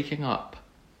remember waking up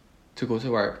to go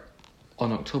to work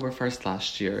on October 1st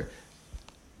last year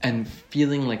and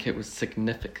feeling like it was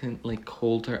significantly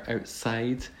colder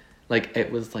outside. Like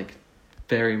it was like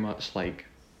very much like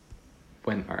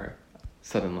winter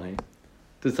suddenly.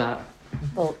 Does that...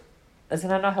 Well, isn't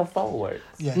that not how fall works?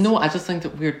 Yes. No, I just find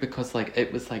it weird because like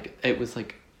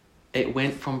it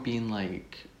went from being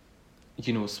like,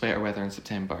 you know, sweater weather in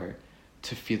September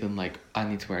to feeling like I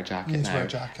need to wear a jacket You need now. to wear a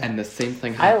jacket. And the same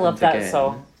thing I happened love that again.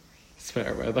 song.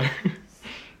 Sweater weather.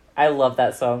 I love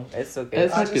that song. It's so good.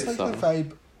 It's I a just good like song. the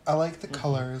vibe. I like the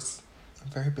colours.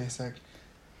 Very basic.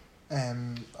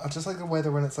 I just like the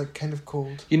weather when it's like kind of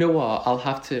cold. You know what? I'll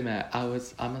have to admit,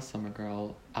 I'm a summer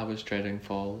girl. I was dreading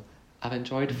fall. I've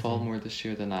enjoyed fall more this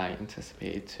year than I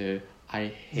anticipated to. I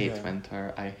hate Yeah.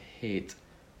 winter. I hate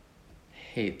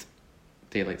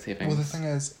daylight savings. Well, the thing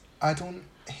is, I don't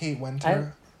hate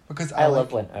winter because I like,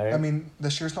 love winter. I mean,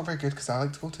 this year's not very good because I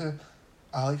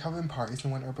like having parties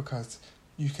in winter because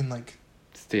you can like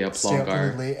Stay up stay longer. up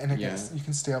really late and Yeah. you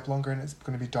can stay up longer and it's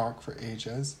going to be dark for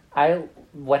ages.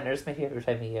 Winter's my favorite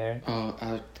time of year. Oh,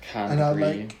 I can't And I agree.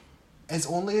 like, it's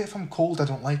only if I'm cold I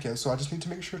don't like it, so I just need to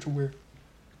make sure to wear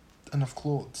enough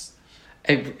clothes.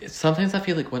 Sometimes I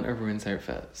feel like winter ruins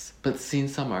outfits, but seeing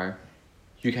summer,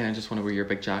 you kind of just want to wear your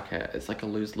big jacket. It's like a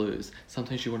lose-lose.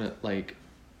 Sometimes you want to like,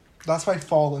 That's why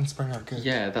fall and spring are good.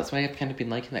 yeah, that's why I've kind of been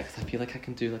liking it because I feel like I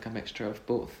can do like a mixture of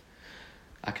both.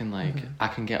 I can like, Mm-hmm. I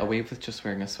can get away with just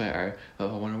wearing a sweater, but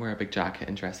if I want to wear a big jacket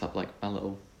and dress up like my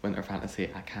little winter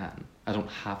fantasy, I can. I don't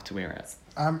have to wear it.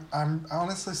 I'm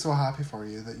honestly so happy for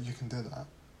you that you can do that.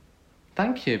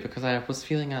 Thank you, because I was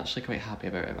feeling actually quite happy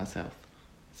about it myself.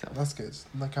 So, That's good.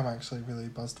 Like I'm actually really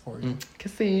buzzed for you.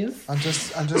 kisses. I'm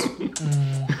just I'm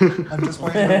just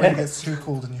worried about when it gets too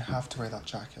cold and you have to wear that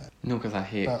jacket. No, because I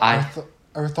hate. But I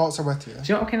our thoughts are with you. Do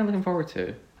you know what I'm kind of looking forward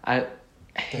to? I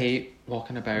hate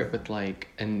walking about with like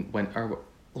in winter,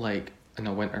 like in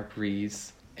a winter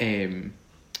breeze, and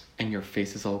your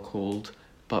face is all cold.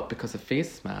 But because of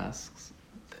face masks,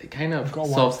 it kind of You've got a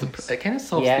solves warm face.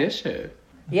 the Yeah. issue.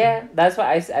 Yeah, that's what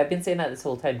I've been saying that this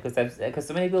whole time because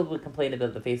so many people would complain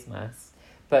about the face mask,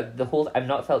 but I've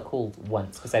not felt cold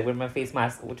once because I wear my face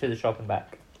mask to the shop and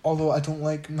back. Although I don't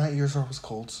like my ears are always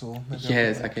cold, so maybe I'll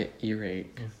Yes, get I it. get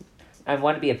earache. I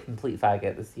want to be a complete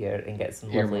faggot this year and get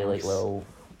some lovely like Earmuffs. little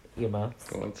earmuffs.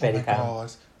 God. Oh Very my calm.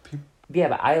 god. Yeah,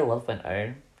 but I love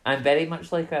winter. I'm very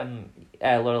much like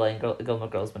Lorelai and Gilmore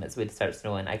Girls when it's going to start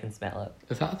snowing. I can smell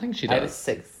it. Is that a thing she I was does?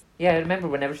 6. Yeah, I remember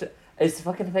whenever it's the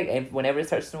fucking thing. Whenever it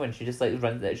starts snowing, she just like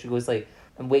runs it. She goes like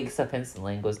and wakes up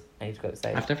instantly and goes, "I need to go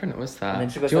outside." I've never noticed that. And then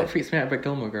she Do goes you know like- what freaks me out about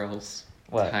Gilmore Girls?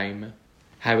 What? Time.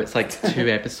 How it's like 2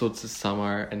 episodes of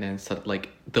summer and then like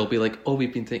they'll be like, oh,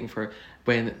 we've been dating for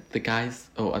when the guys.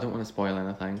 Oh, I don't want to spoil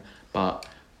anything, but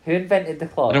Who invented the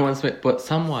clock? I don't want to spoil. But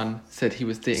someone said he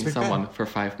was dating Sweet someone Ben. for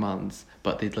 5 months,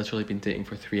 but they'd literally been dating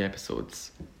for 3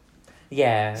 episodes.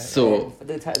 Yeah. So-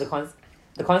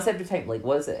 The concept of time, like,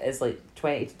 what is it? It's like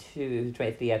 22,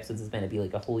 23 episodes is meant to be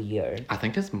like a whole year. I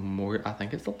think it's more. I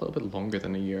think it's a little bit longer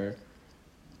than a year.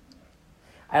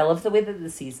 I love the way that the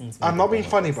seasons. I'm move not being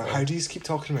along, funny, it's but like- how do you keep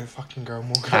talking about fucking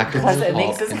Gilmore I could Because Girls? it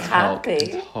makes us and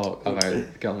happy. and talk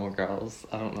about Gilmore Girls.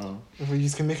 I don't know. Well, you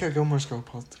can make a Gilmore Girls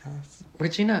podcast.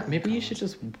 Regina, maybe you should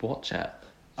just watch it.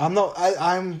 I'm not.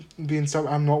 I'm being so.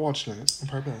 I'm not watching it on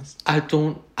purpose. I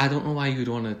don't know why you'd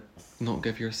want to not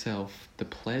give yourself the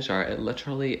pleasure. It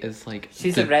literally is like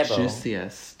She's the a rebel.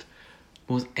 juiciest,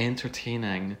 most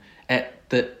entertaining.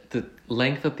 The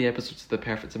length of the episodes is the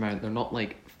perfect amount. They're not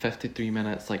like 53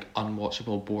 minutes, like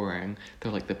unwatchable, boring.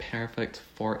 They're like the perfect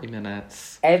 40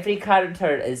 minutes. Every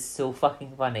character is so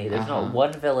fucking funny. There's Uh-huh. not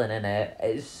one villain in it.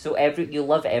 It's so you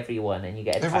love everyone and you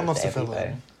get Everyone attached loves to a villain.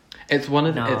 everything. It's one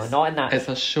of No, it's, not in that. It's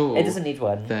a show It doesn't need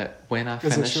one. that when I It's a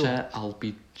finish show. it, I'll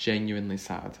be genuinely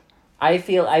sad. I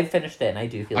feel I've finished it and I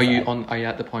do feel. Are you sad. on? Are you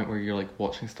at the point where you're like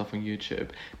watching stuff on YouTube?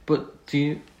 But do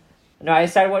you? No, I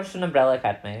started watching Umbrella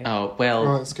Academy. Oh well.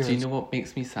 Oh, that's do you good. know what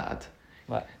makes me sad?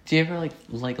 What? Do you ever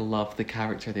like love the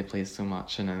character they play so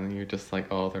much, and then you're just like,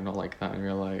 oh, they're not like that in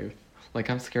real life. Like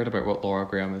I'm scared about what Laura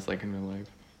Graham is like in real life.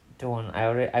 Don't.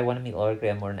 I want to meet Laura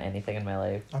Graham more than anything in my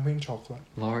life. I'm eating chocolate.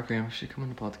 Laura Graham should come on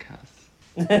the podcast.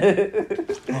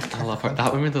 I I love her.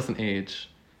 That woman doesn't age.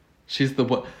 She's the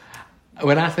one.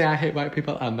 When I say I hate white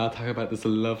people, I'm not talking about this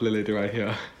lovely lady right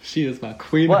here. She is my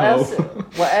queen What hoe. else?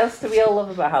 What else do we all love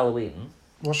about Halloween?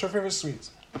 What's your favorite sweets?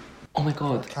 Oh my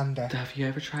god. Candy. Have you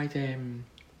ever tried I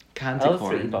candy love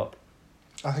Fruity corn? Pop.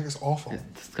 I think it's awful. It's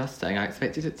disgusting. I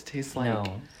expected it to taste like.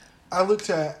 No. I looked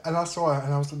at it and I saw it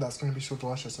and I was like, that's going to be so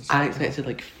delicious. It's I so expected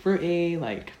like fruity,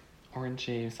 like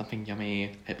orangey, something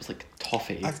yummy. It was like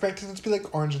toffee. I expected it to be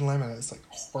like orange and lemon. It's like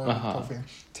horrible Uh-huh. coffee.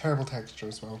 Terrible texture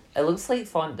as well. It looks like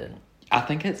fondant. I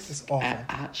think it's awful. it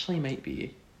actually might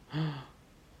be.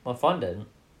 Well, fondant.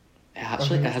 It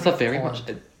actually think it it's has a like very corn. much.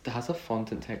 It has a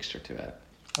fondant texture to it.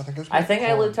 I think it's I made think of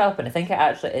I corn. looked up and I think it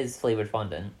actually is flavored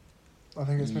fondant. I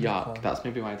think it's made of Yuck! corn. That's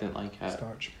maybe why I didn't like it.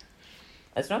 Starch.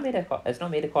 It's not made of it's not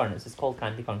made of corn. It's just called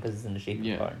candy corn because it's in the shape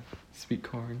Yeah. of corn. Sweet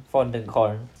corn. Fondant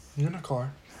corn.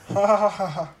 Unicorn. Ha ha ha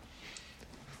ha.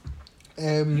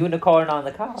 Unicorn on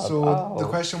the cob. So Oh. the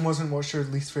question wasn't what's your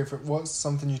least favorite. What's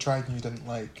something you tried and you didn't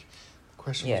like? The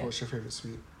question Yeah. was what's your favorite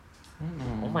sweet.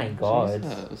 Oh my God.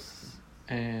 Jesus.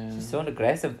 She's so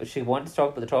aggressive. She wants to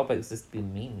talk about the topics just to be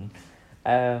mean.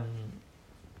 Well,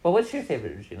 what's your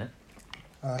favourite, Regina?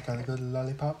 I like a good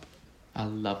lollipop. I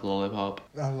love lollipop.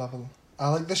 I love it. I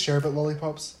like the sherbet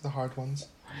lollipops, the hard ones.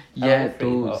 Yeah, love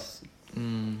fruit those.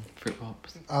 Fruit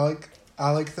pops. I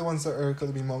like the ones that are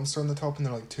going to be monster on the top and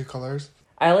they're like 2 colours.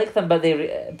 I like them, but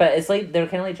but it's like they're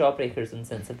kind of like jawbreakers in the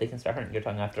sense that they can start hurting your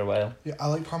tongue after a while. Yeah, I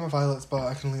like Parma Violets, but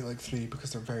I can only eat like 3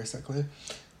 because they're very sickly.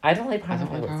 I don't like I Parma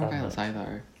don't like Violets Parma that Violets much.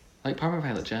 either. I like Parma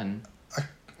Violet gin.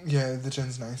 Yeah, the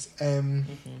gin's nice. Mhm.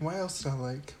 What else do I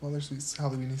like? What other sweets,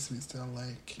 Halloweeny sweets do I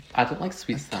like? I don't like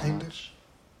sweets I that kind of- much.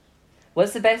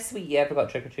 What's the best sweet you ever got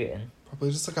trick or treating?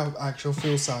 Probably just like an actual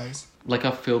full size. Like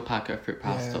a full packet of fruit Yeah,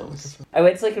 like a pastels. full... I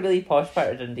went to like a really posh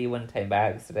part of Dundee one time by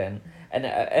accident, and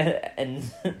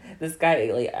this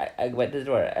guy I went to the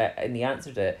door and he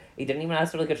answered it. He didn't even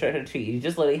ask for like a trick or treat. He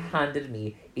just literally handed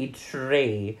me a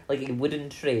tray, like a wooden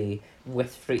tray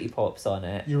with fruity pops on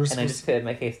it, You were and I supposed just put it in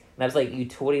my face. And I was like, "You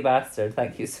Tory bastard!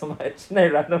 Thank you so much." And I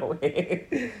ran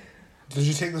away. Did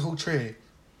you take the whole tray?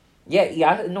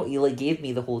 Yeah. No, he like gave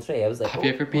me the whole tray. I was like, Have "Oh."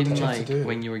 you ever been did you have to like do?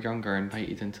 when you were younger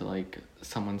invited into like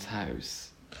someone's house?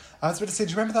 I was about to say,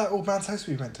 do you remember that old man's house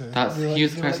we went to? That's They were he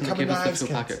was the they were person that "Come gave in us the the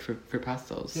full house, packet kids." for fruit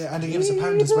pastels. Yeah, and he gave us a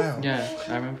 £1 as well. Yeah,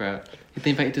 I remember it. They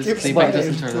invited us. Give us They invited us money,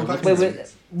 into full their packet. living Wait,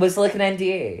 room. was it like an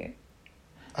NDA?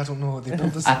 I don't know. They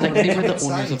built this. I think they were the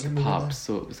inside owners of the and we went pub,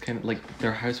 so it was kind of like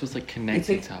their house was like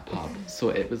connected to a pub, so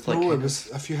it was there. like. No, kind it of- was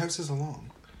a few houses along.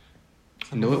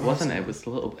 No, it wasn't. It was the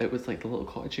little. It was like the little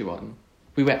cottagey one.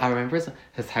 We went. I remember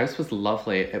his house was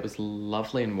lovely. It was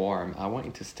lovely and warm. I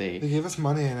wanted to They stay. gave us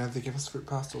money and they gave us fruit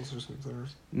pastels or something.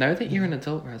 Now that you're an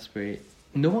adult, Raspberry,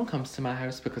 No one comes to my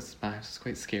house because my house is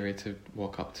quite scary to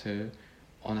walk up to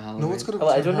on Halloween. No one's gonna go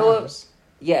Well, I to don't her know. house.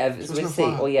 Yeah, I was She going to was say, in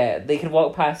a flat. oh yeah, they can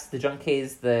walk past the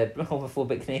junkies, the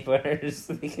homophobic neighbours,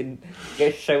 they can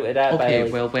get shouted at by, Okay,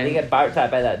 like, well, they get barked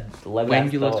at by that loud When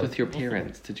ass you lived dog. with your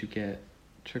parents, did you get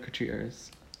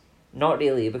trick-or-treaters? Not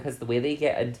really, because the way they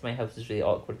get into my house is really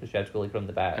awkward because you have to go, like, from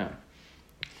the back. Oh.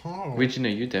 Oh. Regina,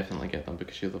 you definitely get them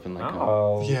because you live in like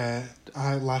Oh. Yeah,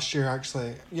 last year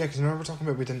actually. Yeah, because remember talking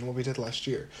about what we did last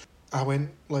year. I went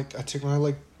I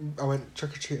went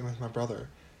trick or treating with my brotbrother,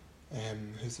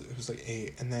 who's like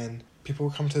 8, and then people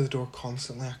would come to the door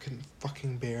constantly. I couldn't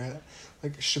fucking bear it.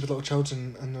 Like stupid little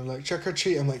children, and they're like trick or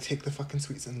treat. I'm like, take the fucking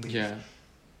sweets and leave. Yeah.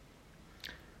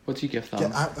 What do you give them?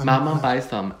 Yeah, my mum buys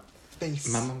them.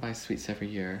 Face. My mum buys sweets every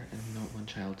year, and not one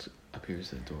child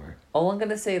appears at the door. All I'm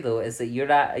gonna say though is that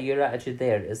your attitude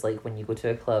there is like when you go to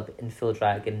a club in full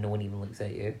drag and no one even looks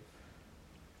at you.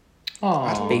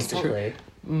 Oh, Basically.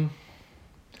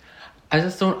 I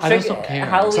just don't care.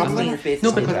 Halloween is basically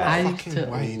No, because drag. I used Fucking to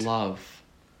wide.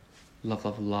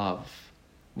 love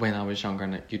when I was younger,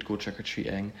 and you'd go trick or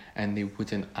treating, and they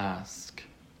wouldn't ask,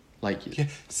 like. Yeah.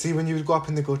 See, when you would go up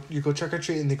and you go trick or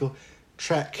treat, and they go,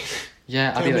 trick. Yeah,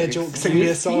 I'd Tell be me a like, joke, sing me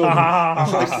a song.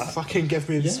 I'm like, fucking give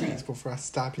me the Yeah. sweets before I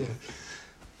stab you,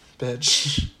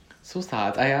 bitch. So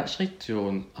sad. I actually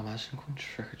don't imagine going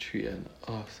trick or treating.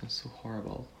 Oh, it sounds so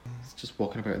horrible. It's just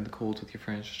walking about in the cold with your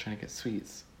friends, just trying to get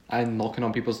sweets, and knocking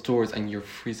on people's doors, and you're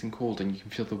freezing cold, and you can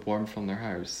feel the warmth from their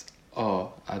house.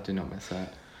 Oh, I do not miss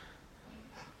that.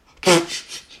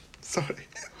 Sorry.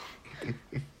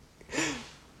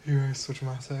 You are so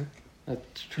dramatic.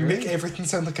 That's You true. make everything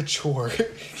sound like a chore.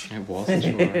 It wasn't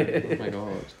sure. Oh my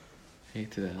god,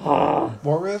 hated it.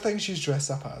 What were the things you dressed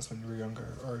up as when you were younger,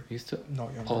 or I used to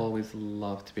not younger? always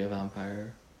love to be a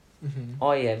vampire. Mm-hmm.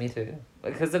 Oh yeah, me too.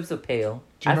 Because I'm so pale.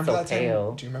 Do you I'm remember so that pale.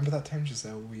 time? Do you remember that time,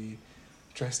 Giselle? We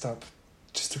dressed up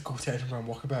just to go to Edinburgh and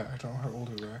walk about. I don't know how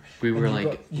old we were. We And were you like,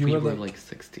 got- you we were were like- like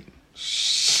 16,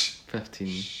 Shh.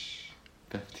 15,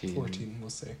 15. 14, we'll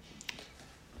say.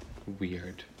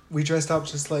 Weird. We dressed up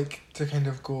just like to kind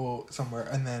of go somewhere,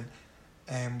 and then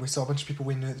we saw a bunch of people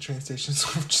waiting at the train station,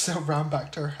 so we just ran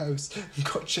back to our house and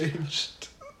got changed.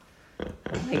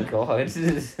 Oh my god.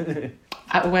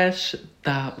 I wish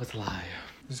that was a lie.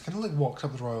 We just kind of like walked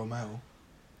up the Royal Mile.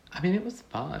 I mean, it was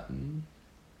fun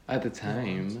at the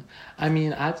time. I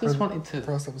mean, I just wanted For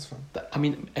to. us, that was fun. I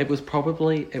mean, it was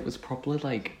probably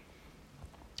like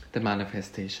the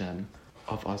manifestation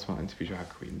of us wanting to be drag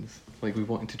queens. Like, we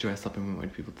wanted to dress up and we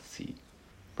wanted people to see,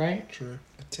 right? True.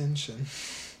 Attention.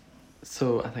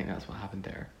 So I think that's what happened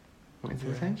there. Wanted some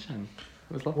Yeah. attention.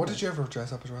 It was lovely. What did you ever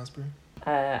dress up as, Raspberry?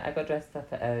 I got dressed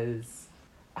up as...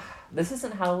 This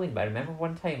isn't Halloween, but I remember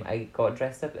one time I got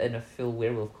dressed up in a full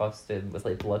werewolf costume with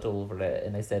like blood all over it,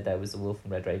 and I said I was the wolf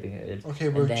from Red Riding Hood. Okay,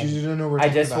 And but then you don't know we're I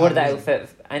talking just about wore the Halloween. outfit.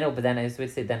 I know, but then I was going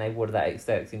to say then I wore that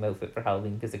same outfit for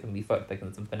Halloween because it can be fucked like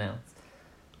on something else.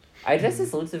 I dressed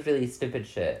as loads of really stupid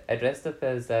shit. I dressed up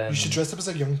as You should dress up as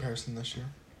a young person this year.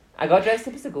 I got dressed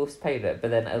up as a ghost pirate, but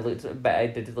then I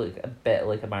did look a bit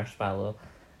like a marshmallow.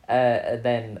 And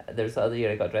then there was the other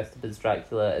year I got dressed up as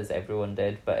Dracula, as everyone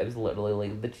did, but it was literally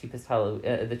like the cheapest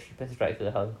Dracula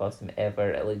Halloween costume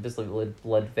ever. It like just looked like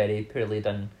blood very poorly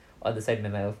done on the side of my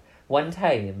mouth. One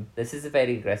time, this is a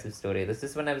very aggressive story. This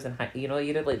is when I was in you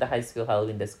did like the high school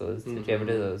Halloween discos. Did you ever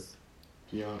do those?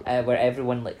 Yeah. Where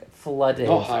everyone like flooded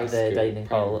Not high the school, dining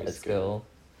hall primary at school. school.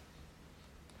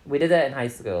 We did it in high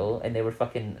school, and they were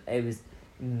it was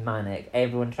manic.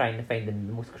 Everyone trying to find the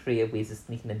most creative ways of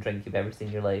sneaking a drink you've ever seen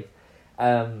in your life.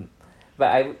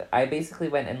 But I basically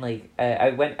went and like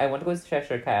I want to go as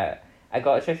Cheshire Cat. I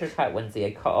got a Cheshire Cat onesie.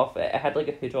 I cut off it. It had like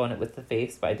a hood on it with the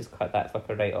face, but I just cut that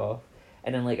fucker right off.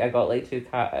 And then like I got like 2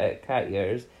 cat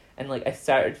ears. And like I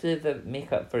started to do the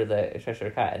makeup for the Cheshire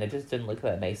Cat, and it just didn't look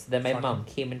that nice. So then my mum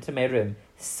came into my room,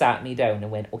 sat me down, and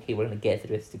went, "Okay, we're gonna get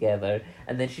through this together."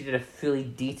 And then she did a fully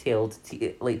detailed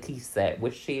teeth set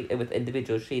with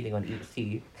individual shading on each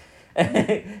teeth.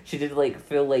 She did like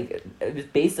full it was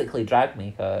basically drag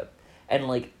makeup, and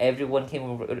like everyone kept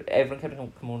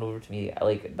coming over to me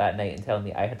like that night and telling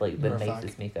me I had like the You're a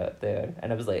nicest fag. makeup there,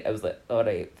 and I was like, all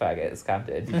right, faggot, calm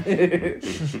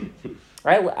down.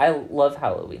 I love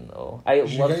Halloween though. I You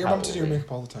should love get your mum to do your Halloween.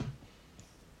 makeup all the time.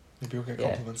 Maybe you'll get Yeah.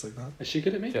 compliments like that. Is she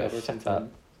good at makeup or Shut something? up.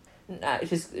 Nah,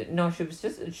 she's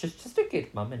just a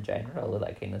good mum in general with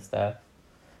that kind of stuff.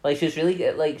 Like she's really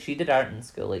good, like she did art in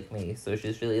school like me, so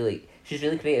she's really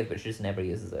creative, but she just never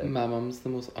uses it. My mum's the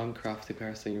most uncrafty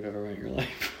person you've ever met in your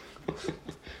life.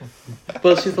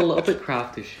 Well, she's a little bit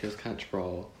crafty. She just can't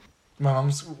draw. My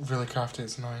mum's really crafty,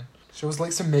 it's annoying. She always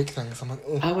likes to make things. I'm like,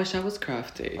 ugh. I wish I was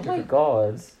crafty. Oh my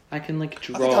god. I can like I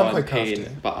think draw I'm and quite paint,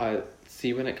 crafty. but I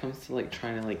see when it comes to like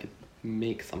trying to like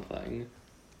make something,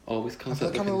 always I comes feel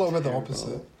out like I'm a looking little bit the terrible.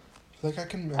 opposite. I feel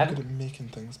like I'm I'm- good at making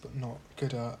things, but not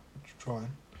good at drawing.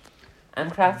 I'm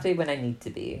crafty when I need to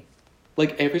be.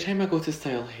 Like every time I go to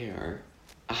style hair,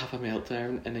 I have a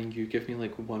meltdown, and then you give me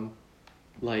like one,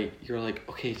 like you're like,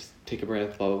 okay, just take a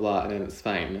breath, blah blah blah, and then it's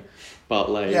fine. But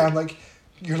like, Yeah, I'm like,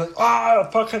 you're like, I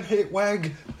fucking hate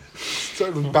wig.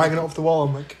 Start like, banging it off the wall.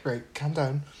 I'm like, right, calm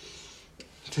down.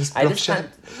 Just I brush just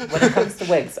it. can't. When it comes to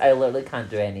wigs, I literally can't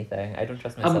do anything. I don't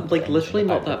trust myself. I'm to do like literally anything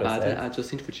not that apart bad from at it. I process.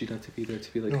 just need Regina to be there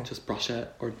to be like, No. just brush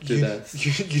it or do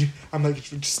this. I'm like,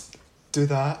 just do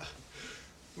that.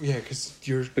 Yeah, because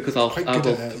you're Because I'll quite I good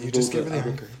will at it. You just get really I will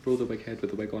angry. throw the wig head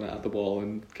with the wig on it at the wall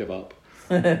and give up.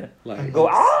 I'm Like Go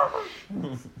ah!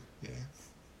 Yeah.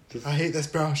 just, I hate this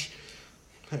brush.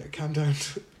 Right, calm down.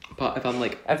 but if I'm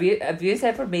like Have you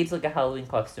ever made like a Halloween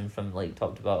costume from like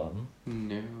top to bottom?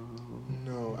 no,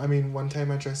 No, I mean, one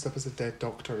time I dressed up as a dead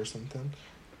doctor or something,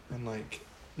 and like,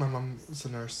 my mum was a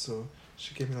nurse, so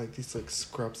she gave me like these like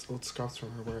old scrubs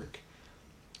from her work,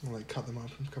 and like cut them up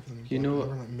and cover them in You blood. know, I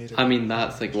never, like, made it. I mean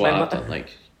that's like what My I've mu- done, like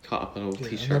cut up an old Yeah,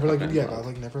 t-shirt. I never covered like in yeah, but blood. I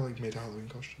like never like made a Halloween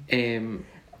costume.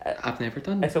 I've never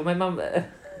done. I told my mum.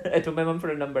 I told my mum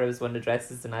for a number I was one to dress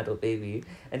as an adult baby,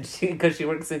 and because she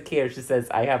works in care, she says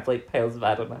I have like piles of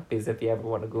adult nappies if you ever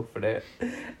want to go for it.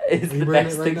 It's Are you the wearing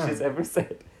best it right thing now? she's ever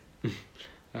said.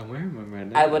 I'm wearing one right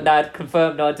now. I will not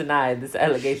confirm nor deny this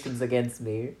allegations against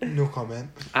me. No comment.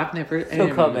 I've never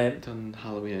No comment. done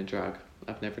Halloween in drag.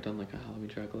 I've never done like a Halloween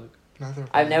drag look. Neither.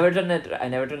 I've never done it. I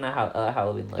never done a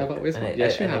Halloween look. I've always and wanted. I-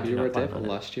 Yes, you and I have. do You not were a plan devil on it.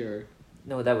 last year.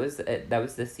 No, that was it. That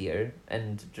was this year,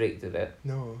 and Drake did it.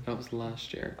 No. That was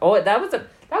last year. Oh, that wasn't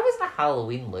a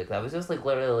Halloween look. That was just like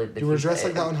literally like the. You were t- dressed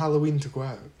like that on Halloween to go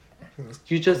out. I think that's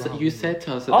You just Halloween. you said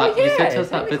to us that, Oh, you said yeah, to us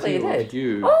that technically video I of did.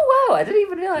 you. Oh wow! I didn't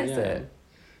even realize Yeah. it.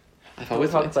 I've always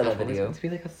talk wanted to, about I've that always video. wanted to be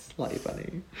like a slutty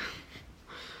bunny.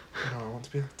 No, I want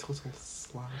to be a total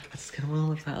slag. I just kind of want to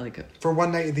look that like a. For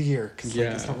one night of the year, because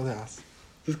Yeah. it's not really us.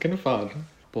 It's kind of fun.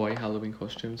 Boy, Halloween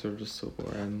costumes are just so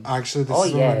boring. Actually, this Oh,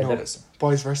 is yeah, one of my they're- notes.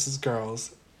 Boys versus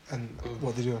girls, and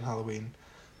what they do on Halloween,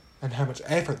 and how much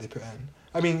effort they put in.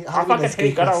 I mean, Halloween fucking is gay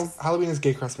hate girls. Halloween is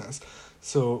gay Christmas,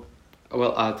 so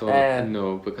Well, I don't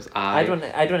know because I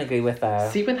don't agree with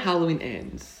that. see when Halloween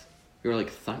ends. You're like,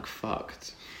 thank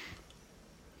fucked.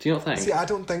 Do you not think? see, I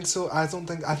don't think so. I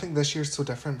think this year's so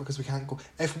different because we can't go.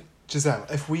 If Giselle,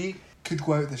 if we could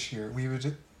go out this year, we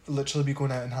would literally be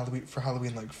going out in Halloween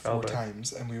like 4 Probably.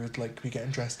 times, and we would like be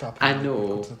getting dressed up. I And, like, we'd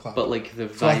go know, to the club. but like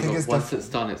the So I vibe think of it's once different.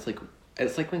 it's done,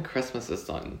 it's like when Christmas is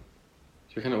done.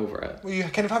 You're kind of over it. Well, you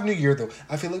kind of have New Year though.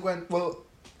 I feel like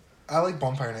I like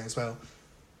Bonfire Night as well,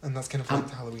 and that's kind of like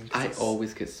Halloween. 'cause I it's-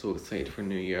 always get so excited for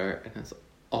New Year, and it's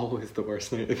always the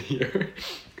worst night of the year.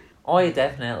 Oh, yeah,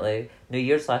 definitely. New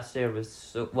Year's last year was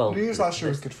so well. New Year's last year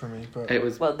was good for me, but It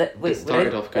was. Well, It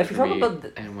started off good if you for talk me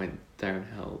about and went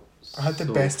downhill. I had the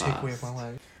so best fast. takeaway of my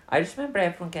life. I just remember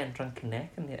everyone getting drunk and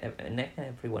necking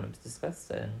everyone. It was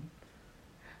disgusting.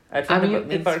 I I mean, remember me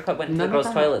and it's Buttercup went to the none of girls'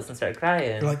 that. toilets and started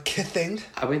crying. You're like kithing.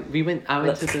 I went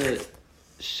to the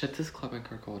shittest club in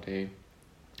Kirkcaldy,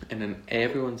 and then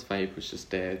everyone's vibe was just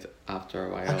dead after a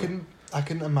while. I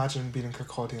couldn't imagine being in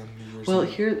Kirkcaldy on New Year's Well,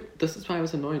 Eve. this is why I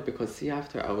was annoyed because see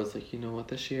after I was like, you know what,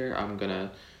 this year I'm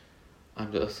gonna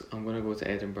go to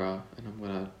Edinburgh and I'm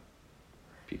gonna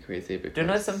be crazy because. Do you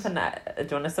know something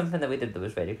that we did that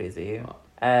was very crazy?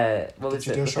 What? What was Did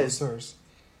you it? do a shot of Because Sirs?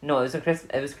 no,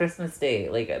 it was Christmas Day.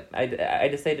 Like I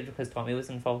decided because Tommy was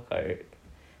in Falkirk,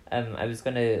 I was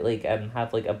gonna like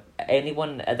have like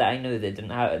anyone that I knew that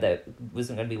that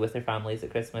wasn't gonna be with their families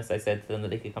at Christmas. I said to them that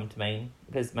they could come to mine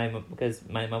because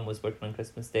my mum was working on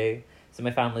Christmas Day, so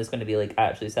my family's gonna be like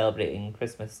actually celebrating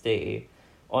Christmas Day,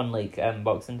 on like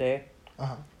Boxing Day.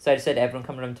 Uh-huh. So I just said everyone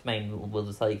come around to mine. We'll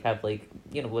just like have like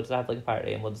we'll just have like a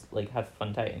party and we'll just like have a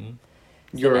fun time.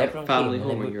 So Your then everyone family came,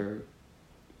 and home then or your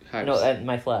house? no, at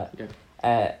my flat.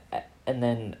 Yeah. And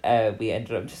then we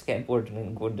ended up just getting bored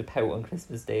and going to Pout on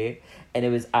Christmas Day, and it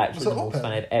was actually Was it the most open?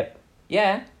 fun I'd ever.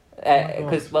 Yeah, my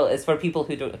because God. well, it's for people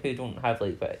who don't have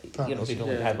like Families, who don't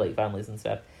yeah. have like families and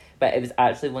stuff. But it was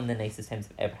actually one of the nicest times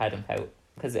I've ever had in Pout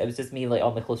because it was just me like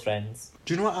all my close friends.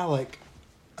 Do you know what I like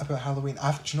about Halloween? Do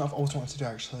you know what I've always wanted to do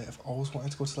actually? I've always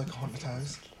wanted to go to like a haunted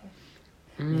house.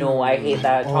 No, I hate I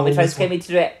that. Tommy always tries to get want- me to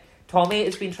do it. Tommy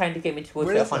has been trying to get me to go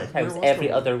Where to a is haunted it? Where house was every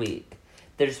the other week.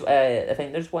 There's I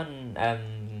think there's one I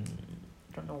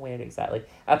don't know where exactly.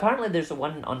 Apparently there's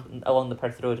one along the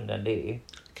Perth Road in Dundee.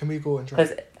 Can we go and try?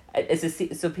 Because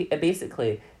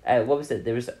Basically, what was it?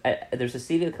 There's a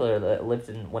serial killer that lived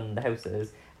in one of the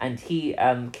houses, and he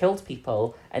killed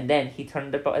people, and then he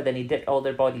turned then he dipped all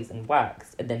their bodies in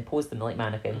wax, and then posed them like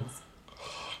mannequins.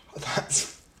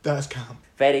 That's camp.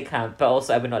 Very camp, but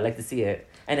also I would not like to see it.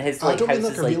 And his I don't house mean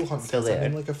like is a real haunted still house. I there.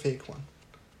 mean like a fake one.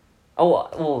 Oh,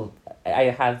 well, I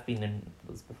have been in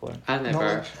those before. I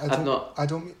never. I've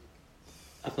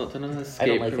not done an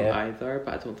escape like room it. either,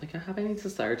 but I don't think I have any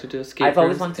desire to do escape I've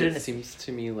always rooms. wanted It seems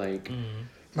to me like...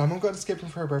 My mum got an escape room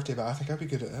for her birthday, but I think I'd be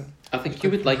good at it. I think you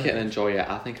would like it and enjoy it.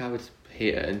 I think I would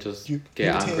hate it and just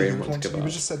get angry and want to give up. You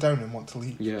would just sit down and want to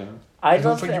leave. Yeah. I'd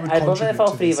love it if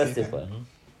all three of us escaping. did one.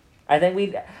 I think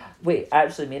we'd... Wait,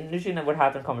 actually, me and Regina were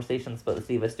having conversations about the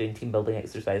three of us doing team building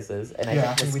exercises, and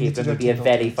I think we need escape to room do would be a team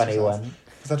very building funny exercise. one.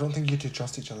 Because I don't think you two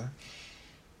trust each other.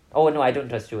 Oh no, I don't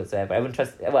trust you whatsoever. I wouldn't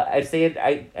trust. Well, I'd say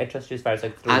I trust you as far as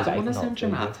like throw. I don't want to sound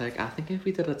dramatic. I think if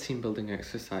we did a team building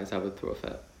exercise, I would throw a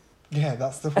fit. Yeah,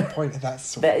 that's the whole point. That's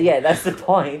so. That's the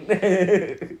point.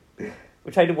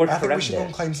 We're trying to work I think around we should go it.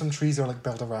 and climb some trees or like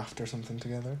build a raft or something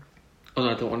together. Oh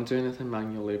no, I don't want to do anything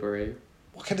manual labour.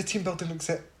 What kind of team building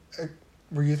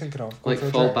were you thinking of? Like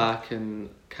fall back and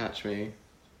catch me.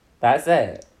 That's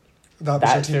it.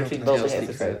 That's your your team Tell building exercise.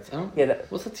 exercise. secrets. Yeah.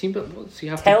 What's a team building? So you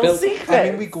have Tell to build... secrets. I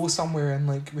mean, we go somewhere and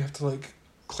like we have to like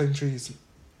climb trees.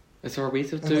 Is there a way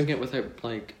of And, doing like- it without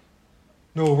like...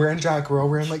 No, we're in drag. We're all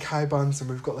wearing like high buns and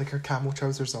we've got like our camel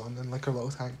trousers on and like our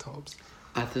little tank tops.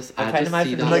 I just I'm trying to see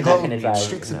imagine that like that little kind of drive,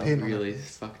 streaks of you know. paint on really our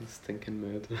face. fucking stinking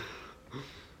mood.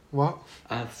 What?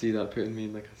 I see that putting me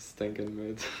in like a stinking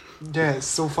mood. Yeah, it's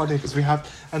so funny because we have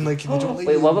and like they don't let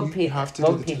Wait, you. what about You have to what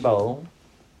do about the team. paintball?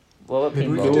 What about Maybe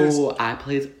we paintball? could do- No, I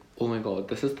played... Oh my god,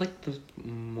 this is like the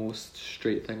most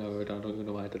straight thing I've ever done. I don't even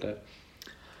know why I did it.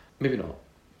 Maybe not.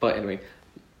 But anyway,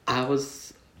 I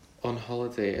was on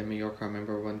holiday in Mallorca. I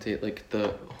remember one day, like,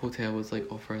 the hotel was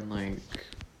like offering like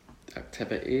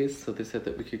activities. So they said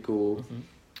that we could go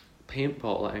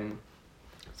paintballing.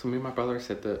 So me and my brother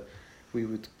said that we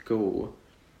would go.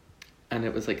 And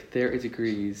it was like 30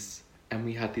 degrees. And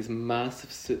we had these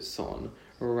massive suits on.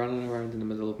 We're running around in the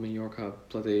middle of Mallorca,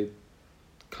 bloody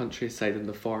countryside in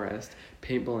the forest,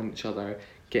 paintballing each other,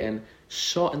 getting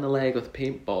shot in the leg with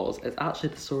paintballs. It's actually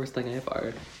the sorest thing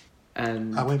ever.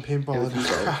 And I went paintball it was and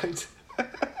I evil.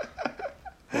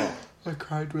 cried. I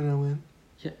cried when I went.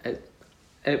 Yeah,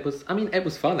 it was. I mean, it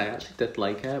was fun. I actually did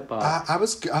like it, but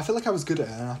I feel like I was good at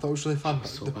it and I thought it was really fun.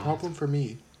 was so The bad. problem for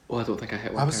me, I don't think I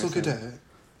hit one. I was so good at it.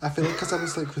 I feel like because I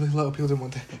was like really little, people didn't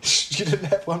want to. You didn't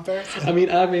hit one person. I mean,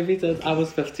 I maybe did. I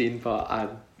was 15, but I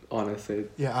honestly.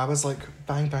 Yeah, I was like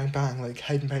bang, bang, bang, like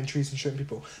hiding behind trees and shooting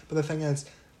people. But the thing is,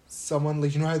 someone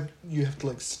like, you know how you have to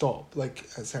like stop, like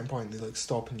at a certain point they like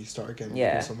stop and you start again and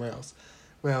Yeah. go somewhere else.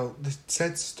 Well, they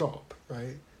said stop,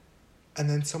 right? And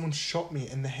then someone shot me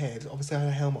in the head. Obviously I had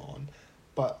a helmet on,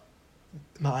 but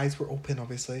my eyes were open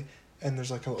obviously, and there's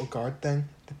like a little guard thing.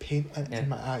 The paint went in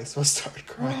my eyes, so I started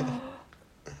crying.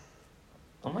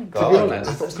 Oh my To be god! honest,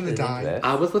 I thought I was gonna die.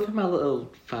 I was living my little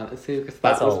fantasy because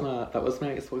That's that was all.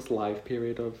 my Xbox Live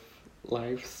period of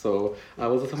life. So I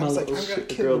was living I my was like, little I'm gonna shit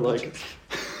kill girl you, like.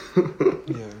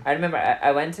 Yeah. I remember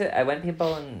I went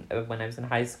paintballing when I was in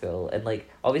high school, and like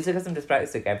obviously because I'm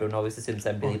dyspraxic, everyone always assumes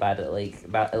I'm really bad at like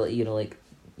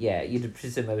yeah, you'd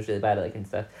presume I was really bad at like and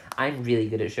stuff. I'm really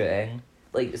good at shooting,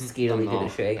 like scarily good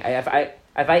at shooting. If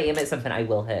I aim at something, I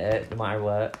will hit it no matter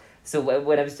what. So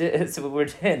when I was so we were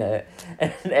doing it,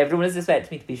 and everyone was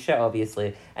expecting me to be shot,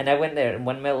 obviously. And I went there, and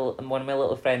one of my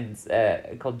little friends,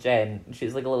 called Jen,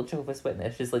 she's like a little Jehovah's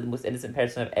Witness. She's like the most innocent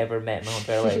person I've ever met in my whole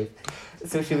entire life.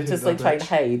 So she was just like trying to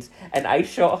hide, and I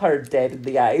shot her dead in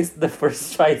the eyes the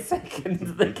first 5 seconds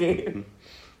of the game.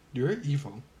 You're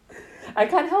evil. I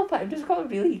can't help it. I'm just got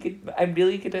really good. I'm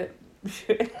really good at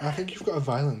shooting. I think you've got a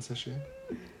violence issue.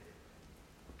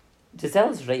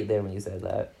 Giselle's right there when you said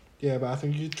that. Yeah, but I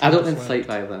think you. I don't incite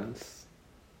violence.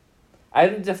 I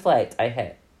don't deflect. I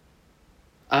hit.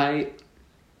 I'm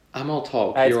all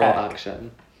talk. I You're all attack. action.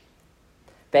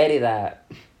 Bury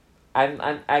that.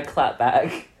 I clap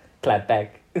back. Clap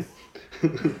back.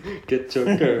 Get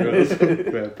your girls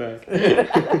right back.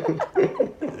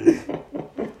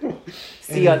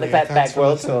 See you on the clap back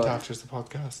world tour. After the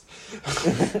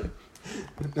podcast.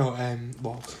 No,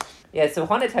 lol. Yeah, so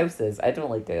haunted houses. I don't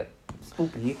like it.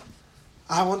 Spooky.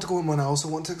 I want to go in one. I also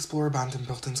want to explore abandoned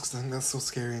buildings because I think that's so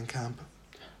scary in camp.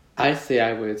 I say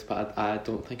I would, but I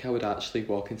don't think I would actually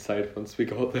walk inside once we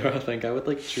got there. I think I would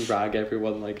like drag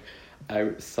everyone like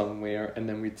out somewhere and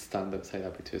then we'd stand outside.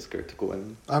 I'd be too scared to go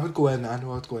in. I would go in. I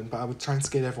know I'd go in, but I would try and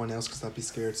scare everyone else because I'd be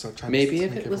scared. So I'd try Maybe to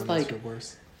if make it was everyone else like feel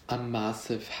worse. a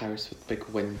massive house with big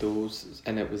windows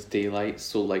and it was daylight,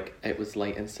 so like it was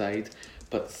light inside.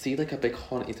 But see, like a big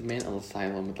haunted mental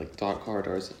asylum with like dark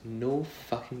corridors, no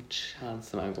fucking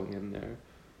chance am I going in there.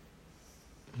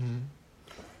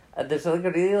 There's like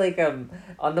a really like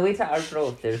on the way to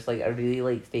Arbroath, there's like a really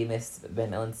like famous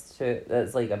mental institute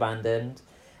that's like abandoned,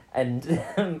 and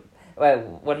well,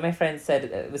 one of my friends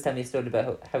was telling me a story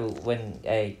about how when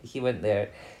he went there,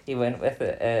 he went with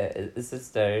his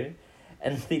sister,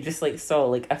 and they just like saw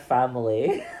like a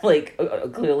family like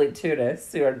clearly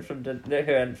tourists who aren't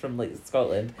from like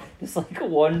Scotland, just like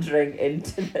wandering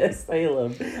into the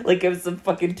asylum like it was some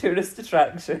fucking tourist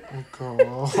attraction.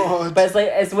 Oh god. But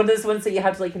it's one of those ones that you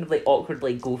have to like kind of like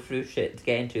awkwardly go through shit to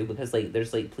get into, because like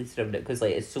there's like police around it, because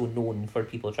like it's so known for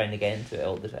people trying to get into it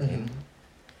all the time.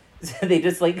 So they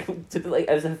just like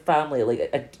as a family,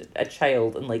 like a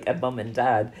child and like a mum and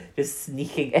dad just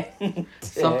sneaking in.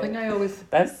 Something I always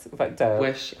That's fucked up.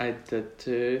 wish I did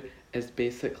too is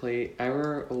basically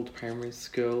our old primary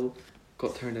school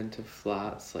got turned into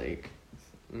flats like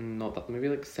not that, maybe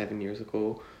like 7 years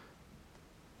ago.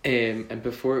 And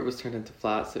before it was turned into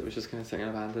flats, it was just kind of sitting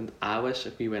abandoned. I wish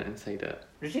if we went inside it.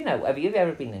 Regina, have you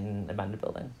ever been in an abandoned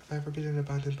building? Have I ever been in an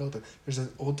abandoned building? There's an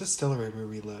old distillery where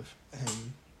we live,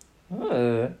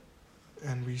 Oh.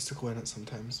 and we used to go in it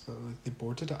sometimes, but like, they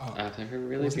boarded it up. I've never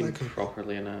really Wasn't been that creepy?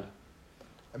 properly in it.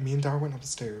 Me and Dar went up the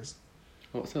stairs.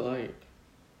 What's it like?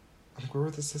 I'm going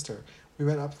with his sister. We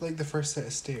went up like the first set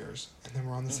of stairs, and then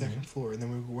we're on the second floor, and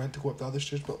then we went to go up the other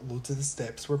stairs, but loads of the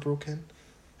steps were broken,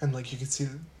 and like you could see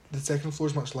the second floor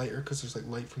is much lighter because there's like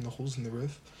light from the holes in the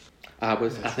roof. I Yeah,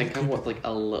 think I'm what, like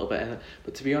a little bit in it,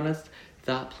 but to be honest,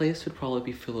 that place would probably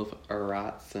be full of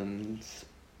rats and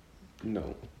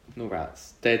no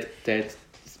rats, dead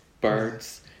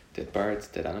birds,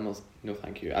 dead animals. No,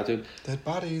 thank you. I don't Dead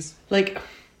bodies. like.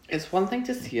 It's one thing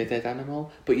to see a dead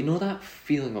animal, but you know that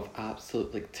feeling of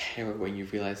absolute like terror when you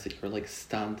realize that you're like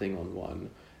standing on one,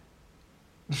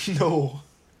 No,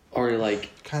 or you're like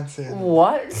can't say it.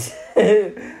 What?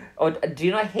 Oh, do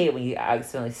you not hate when you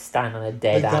accidentally stand on a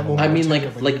dead Like that animal? moment. I mean,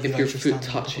 Terror when like you if your realise you're foot standing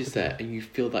on top touches of it. it and you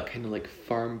feel that kind of like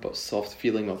firm but soft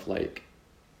feeling of like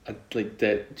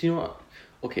dead. Do you know what?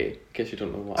 Okay, guess you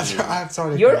don't know what I mean. I'm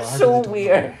sorry. You're girl, I so really don't know.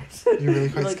 weird. You're really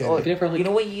quite Like, scary. oh, Have you ever like you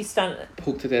know when you stand?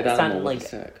 poked a dead stand, animal with like- a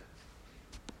stick?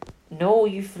 No,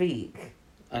 you freak.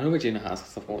 I know Regina has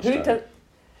because I've watched Who it. does?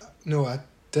 No, I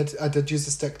did use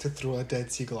a stick to throw a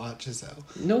dead seagull at Giselle.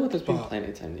 No, there's been But- plenty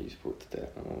of time that you poked a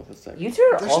dead animal with a stick. You two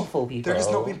are There's- awful people. There has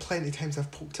not been plenty of times I've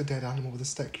poked a dead animal with a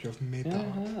stick. You've made Yeah, that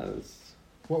up. it has.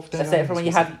 What dead Except for when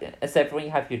you animals was except for when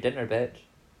you have your dinner, bitch.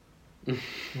 it?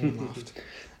 No one laughed.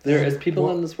 There is people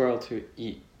What- in this world who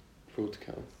eat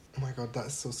roadkill. Oh my god,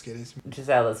 that's so scary to me.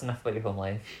 Giselle, that's enough about your home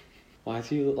life. Why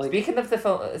do you look like? Speaking of the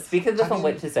film I mean-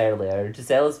 Witches earlier,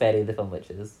 Giselle is very the film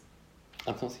Witches.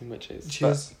 I've not seen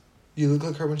witches. You look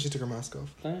like her when she took her mask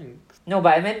off. Thanks. No,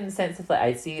 but I meant in the sense of like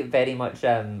I see very much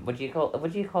what do you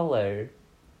call her?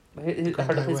 Who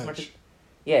Grand her High who's Witch. murdered-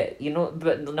 Yeah, you know,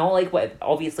 but not like what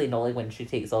obviously not like when she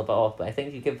takes all of it off, but I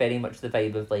think you get very much the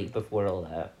vibe of like before all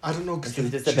that. I don't know because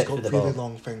She's just a she's bit got to the really ball.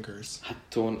 long fingers. I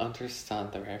don't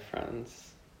understand the reference.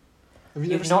 Have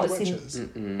you You've never not seen seen- the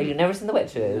Witches? Have you never seen the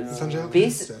Witches? No. It's Angelica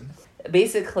Bas- Houston.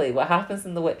 Basically, what happens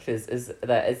in The Witches is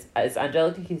that it's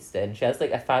Angelica Houston. She has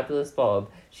like a fabulous bob.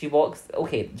 She walks.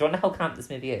 Okay, do you want to know how camp this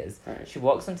movie is? Right. She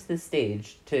walks onto the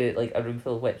stage to like a room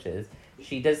full of witches.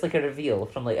 She does like a reveal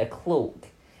from like a cloak,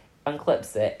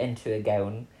 unclips it into a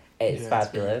gown. It's Yeah,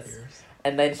 fabulous. very fierce.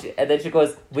 And then she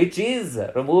goes, "Witches,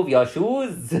 remove your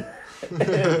shoes."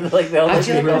 Like they all I look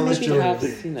feel like I Roll really- the maybe have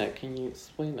jewelry. seen it. Can you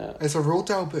explain it? It's a Roald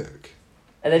Dahl book.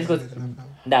 And then she goes, No.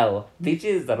 "Now,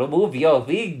 witches, remove your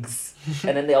wigs."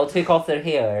 And then they all take off their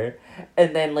hair,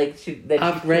 and then like she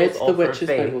I've she read peels The off her Witches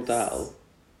by face. Roald Dahl,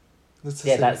 That's the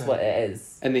Yeah, same that's thing. what it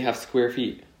is. and they have square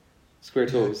feet, square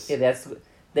toes. Yeah,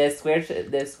 there's square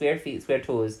feet, square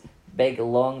toes, big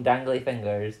long dangly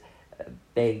fingers,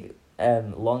 big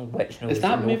long witch nose. Is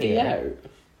that and no movie hair.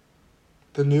 out?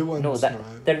 The new one's No, not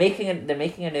out. they're making a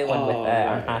new one with Oh,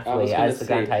 Anne right. I was Hathaway gonna as the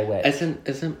Grand say, High Witch.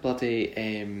 Isn't bloody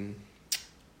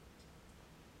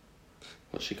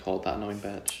what's she called, that annoying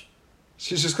bitch?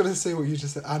 She's just gonna say what you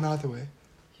just said. Anne Hathaway.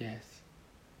 Yes.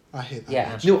 I hate that.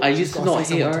 Yeah. bitch. No, I She's used to got not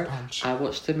face I hate want to her. punch. I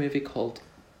watched a movie called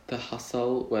The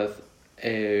Hustle with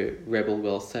Rebel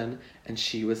Wilson, and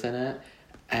she was in it,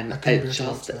 and I couldn't it bear to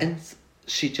watch just that. and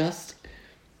she just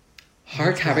her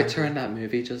Makes me character angry. in that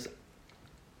movie just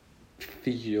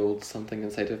fueled something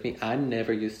inside of me. I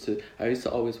used to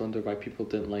always wonder why people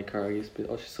didn't like her. I used to be,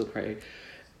 oh, she's so pretty.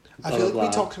 I Blah, feel blah, like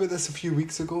we blah. talked about this a few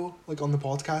weeks ago, like on the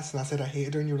podcast, and I said I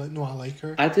hated her, and you were like, "No, I like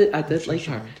her." I did She's like her.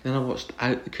 charmed. Then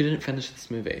I couldn't finish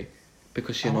this movie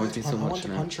because she I annoys want me to so I want much to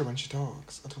in it. punch her when she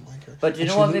talks. I don't like her. But do you And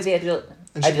know she what looks- movie I do?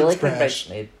 and I she do looks like her in British.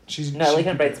 Bridesmaid. She's No, I she like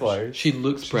her in should be Brides British. Wars. She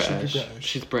looks She should be British. British.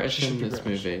 She's British She should in be this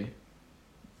British. movie.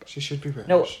 She should be British.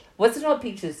 No, what's it not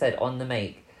Peaches said on the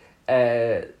mic?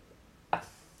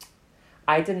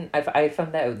 I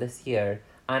found that out this year.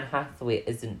 Anne Hathaway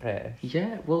isn't British.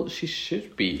 Yeah, well, she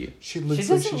should be. She She looks like she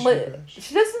doesn't should look. be British.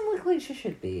 She doesn't look like she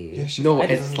should be. Yeah, she No,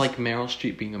 fucking it's does. like Meryl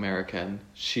Streep being American.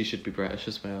 She should be British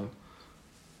as well.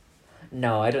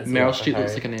 No, I don't. See Meryl that for Streep her.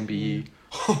 looks like an MBE.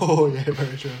 Oh yeah,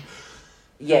 very true.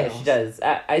 Yeah, Who she else? does.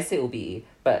 I say OBE,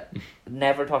 but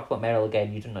never talk about Meryl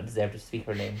again. You do not deserve to speak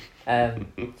her name.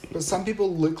 But some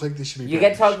people look like they should be. You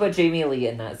get British. to talk about Jamie Lee,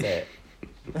 and that's it.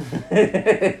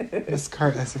 Miss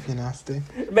Curtis, if you're nasty.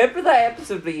 Remember that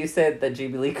episode where you said that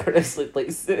Jamie Lee Curtis looked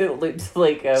like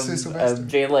Sylvester.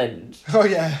 Jane Lynch? Oh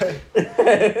yeah.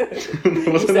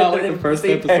 Wasn't that like the first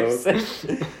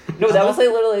episode? No, that was like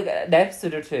literally like an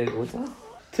episode or two ago.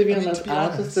 To be I mean, honest, to be I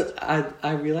honest. just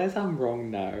I realise I'm wrong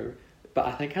now, but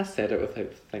I think I said it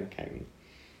without thinking.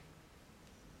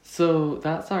 So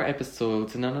that's our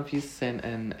episode. None of you sent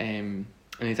in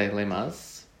any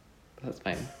dilemmas. That's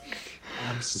fine.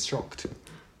 I'm shocked.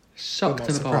 Shocked but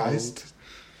and not surprised. appalled.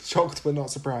 Shocked but not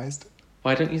surprised.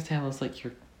 Why don't you tell us like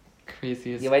your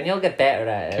craziest, Yeah, when you'll get better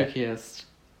at it. kookiest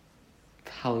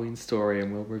Halloween story,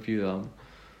 and we'll review them.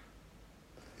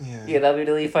 Yeah. Yeah, that'll be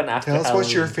really fun after Tell us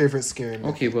what's your Halloween. favourite scary movie.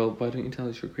 Okay, well, why don't you tell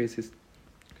us your craziest,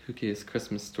 kookiest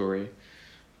Christmas story?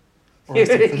 Or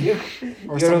something,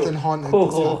 or You're something haunted that's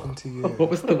ho-ho. happened to you. What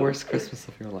was the worst Christmas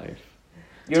of your life?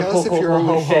 Your Tell us if you're a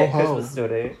holy shit ho-ho-ho. Christmas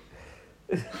story.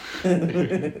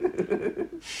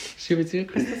 Should we do a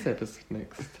Christmas episode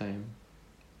next time?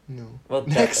 No. Well,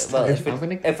 Next well,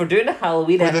 time. if we're doing a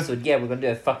Halloween For the- episode, yeah, we're gonna do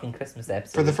a fucking Christmas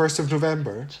episode. For the 1st of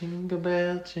November. Jingle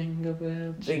bell, jingle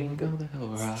bell, jingle bell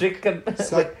rock.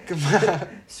 Suck-a-ma-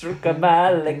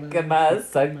 Struckama, lickama,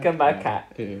 suckama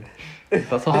cat. Ew.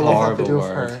 That's a I love that horrible video of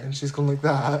her, word. and she's going like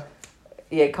that.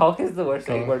 Yeah, cock is the worst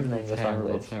God, word in English terrible,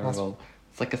 language. terrible.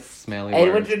 It's like a smelly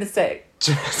Anyone word. trying to say?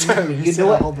 you You say know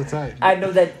that what? all the time. I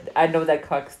know that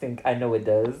cock stink. I know it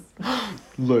does.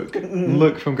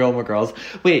 Look from Gilmore Girls.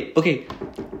 Wait, okay.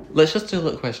 Let's just do a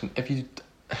little question. If you,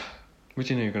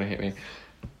 Regina, you're gonna hate me.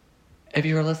 If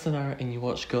you're a listener and you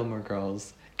watch Gilmore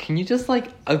Girls, can you just like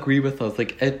agree with us?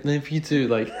 Like, if you do,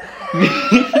 like,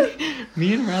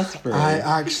 me and Raspberry.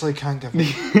 I actually couldn't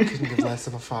give less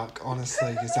of a fuck,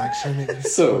 honestly. It's actually making me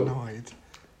so annoyed.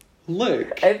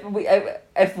 Look.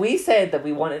 If we said that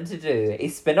we wanted to do a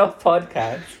spin-off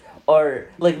podcast or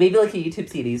like maybe like a YouTube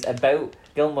series about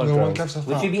Gilmore No one Girls, gives a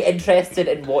would fuck. you be interested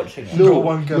in watching it? No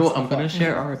one gives a I'm gonna fuck.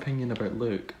 share our opinion about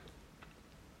Luke.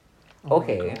 Oh my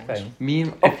Okay, God. fine. Me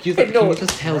and if you Okay, can no. you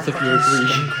just tell us if you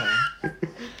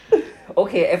agree?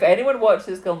 Okay, if anyone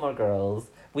watches Gilmore Girls,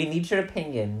 we need your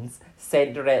opinions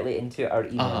sent directly into our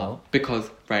email. Because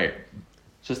right,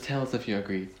 just tell us if you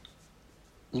agree.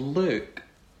 Luke,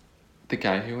 the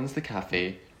guy who owns the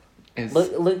cafe, is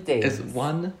Luke Davis. is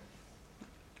one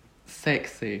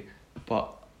sexy,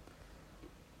 but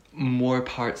more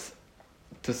parts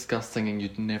disgusting, and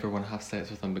you'd never want to have sex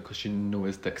with him because you know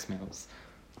his dick smells.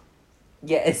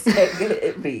 Yeah,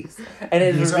 it reeks, and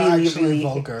it's These are really, actually really,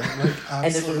 vulgar. Like, and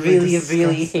it's absolutely really,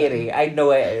 really disgusting. hairy. I know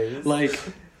it is.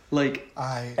 Like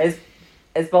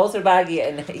His balls are baggy,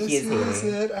 and he This is is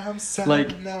hairy. it. I'm sad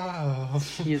Like- now.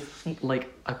 he is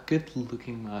like a good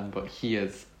looking man, but he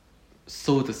is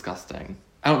so disgusting.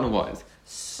 I don't know what is.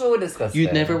 So disgusting.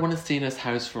 You'd never want to stay in his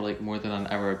house for like more than an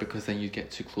hour because then you'd get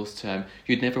too close to him.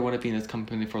 You'd never want to be in his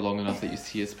company for long enough that you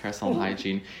see his personal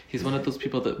hygiene. He's one of those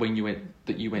people that when you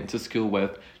went to school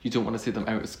with, you don't want to see them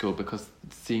out of school because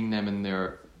seeing them in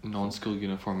their non-school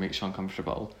uniform makes you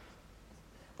uncomfortable.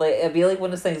 Like, it'd be like one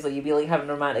of those things, like, you'd be, like, having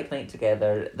a romantic night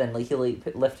together, then, like, he'll,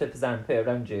 like, lift up his arm, put it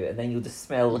around you, and then you'll just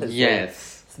smell his,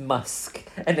 Yes. his musk,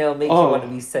 and it'll make you Oh. want to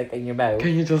be sick in your mouth.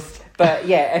 Can you just... But,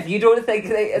 yeah, if you don't think,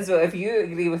 like, as well, if you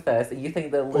agree with us, and you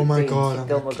think that Luke Oh my James God, from I'm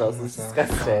Gilmore gonna Girls kill is myself.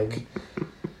 disgusting,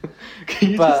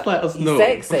 Can you but just let us know?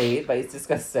 he's sexy, but he's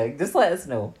disgusting, just let us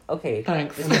know. Okay.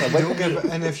 Thanks.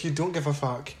 And if you don't give a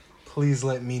fuck, please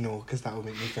let me know, because that will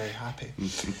make me very happy.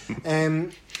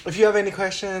 If you have any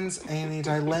questions, any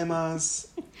dilemmas,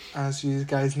 as you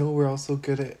guys know, we're also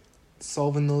good at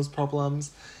solving those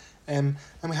problems. And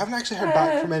we haven't actually heard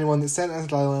back from anyone that sent us a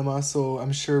dilemma, so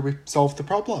I'm sure we solved the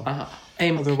problem. Otherwise,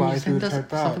 can we you would send have us heard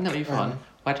back. something that would be fun?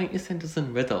 Why don't you send us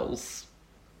in riddles?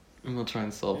 And we'll try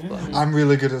and solve them. I'm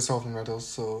really good at solving riddles,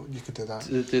 so you could do that.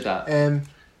 Do that.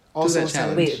 Also, that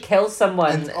send, challenge. Wait, kill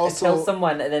someone, And also- kill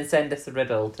someone, and then send us a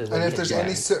riddle to. and if there's Yeah.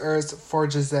 any suitors for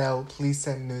Giselle, please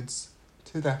send nudes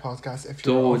to that podcast if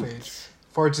you're of age. Don't.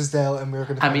 For Giselle, and we're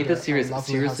going to I find mean, her the a seriously,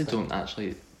 lovely seriously, husband. don't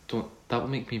actually, don't. That will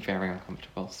make me very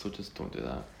uncomfortable. So just don't do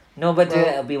that. No, but do Well, it.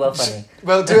 It'll be well funny.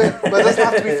 Well, do it. But it doesn't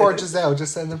have to be for Giselle.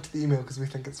 Just send them to the email because we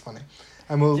think it's funny.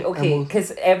 And we'll. Okay, And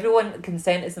because everyone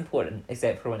consent is important,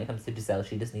 except for when it comes to Giselle.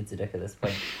 She just needs a dick at this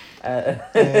point.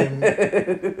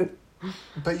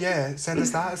 but yeah, send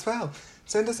us that as well.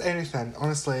 Send us anything.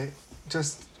 Honestly,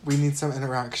 just we need some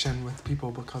interaction with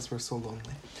people because we're so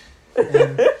lonely.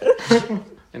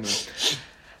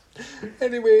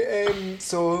 Anyway,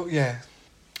 so yeah,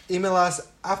 email us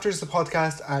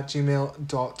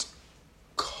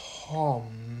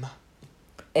afterthepodcast@gmail.com.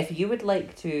 If you would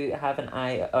like to have an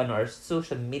eye on our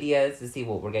social medias to see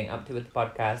what we're getting up to with the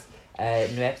podcast,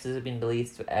 new episodes have been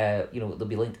released. They'll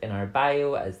be linked in our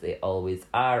bio, as they always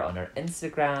are, on our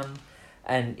Instagram.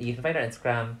 And you can find our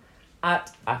Instagram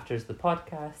at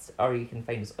AftersThePodcast, or you can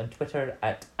find us on Twitter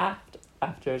at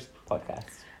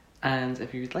AftersPodcast. And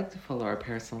if you'd like to follow our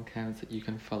personal accounts, you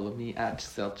can follow me at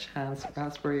Giselle Chance,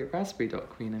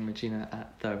 Raspberry.Queen, and Regina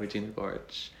at the Regina Gorg.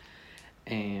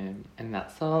 And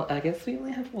that's all. I guess we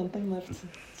only have one thing left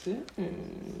to do.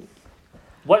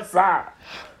 What's that?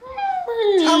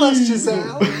 Tell us,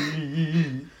 Giselle.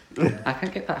 I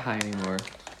can't get that high anymore.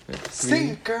 Wait, Sing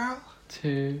it, girl.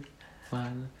 2,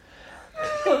 1.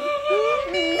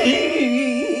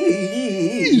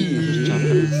 Just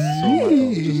jumping so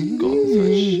much, just got so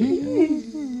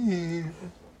shaking.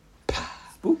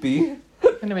 Spoopy.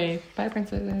 Anyway, bye,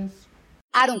 princess.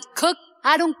 I don't cook,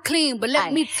 I don't clean, but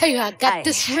let me tell you, I got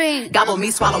this ring. Gobble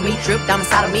me, swallow me, drip down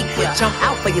inside of me. Quick jump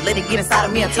out for you, let it get inside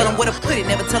of me. I tell them where to put it,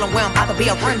 never tell them where I'm about to be.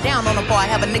 I run down on the bar, I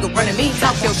have a nigga running me.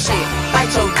 Talk your shit,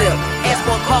 bite your lip. Ask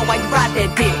for a call while you ride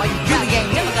that dick. You really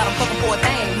ain't never got him fucking for a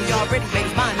thing. You already made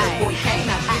his mind up before he came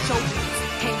out. Get your boots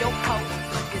and your coat.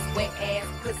 This wet ass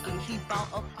pussy, he bought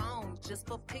a phone just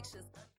for pictures.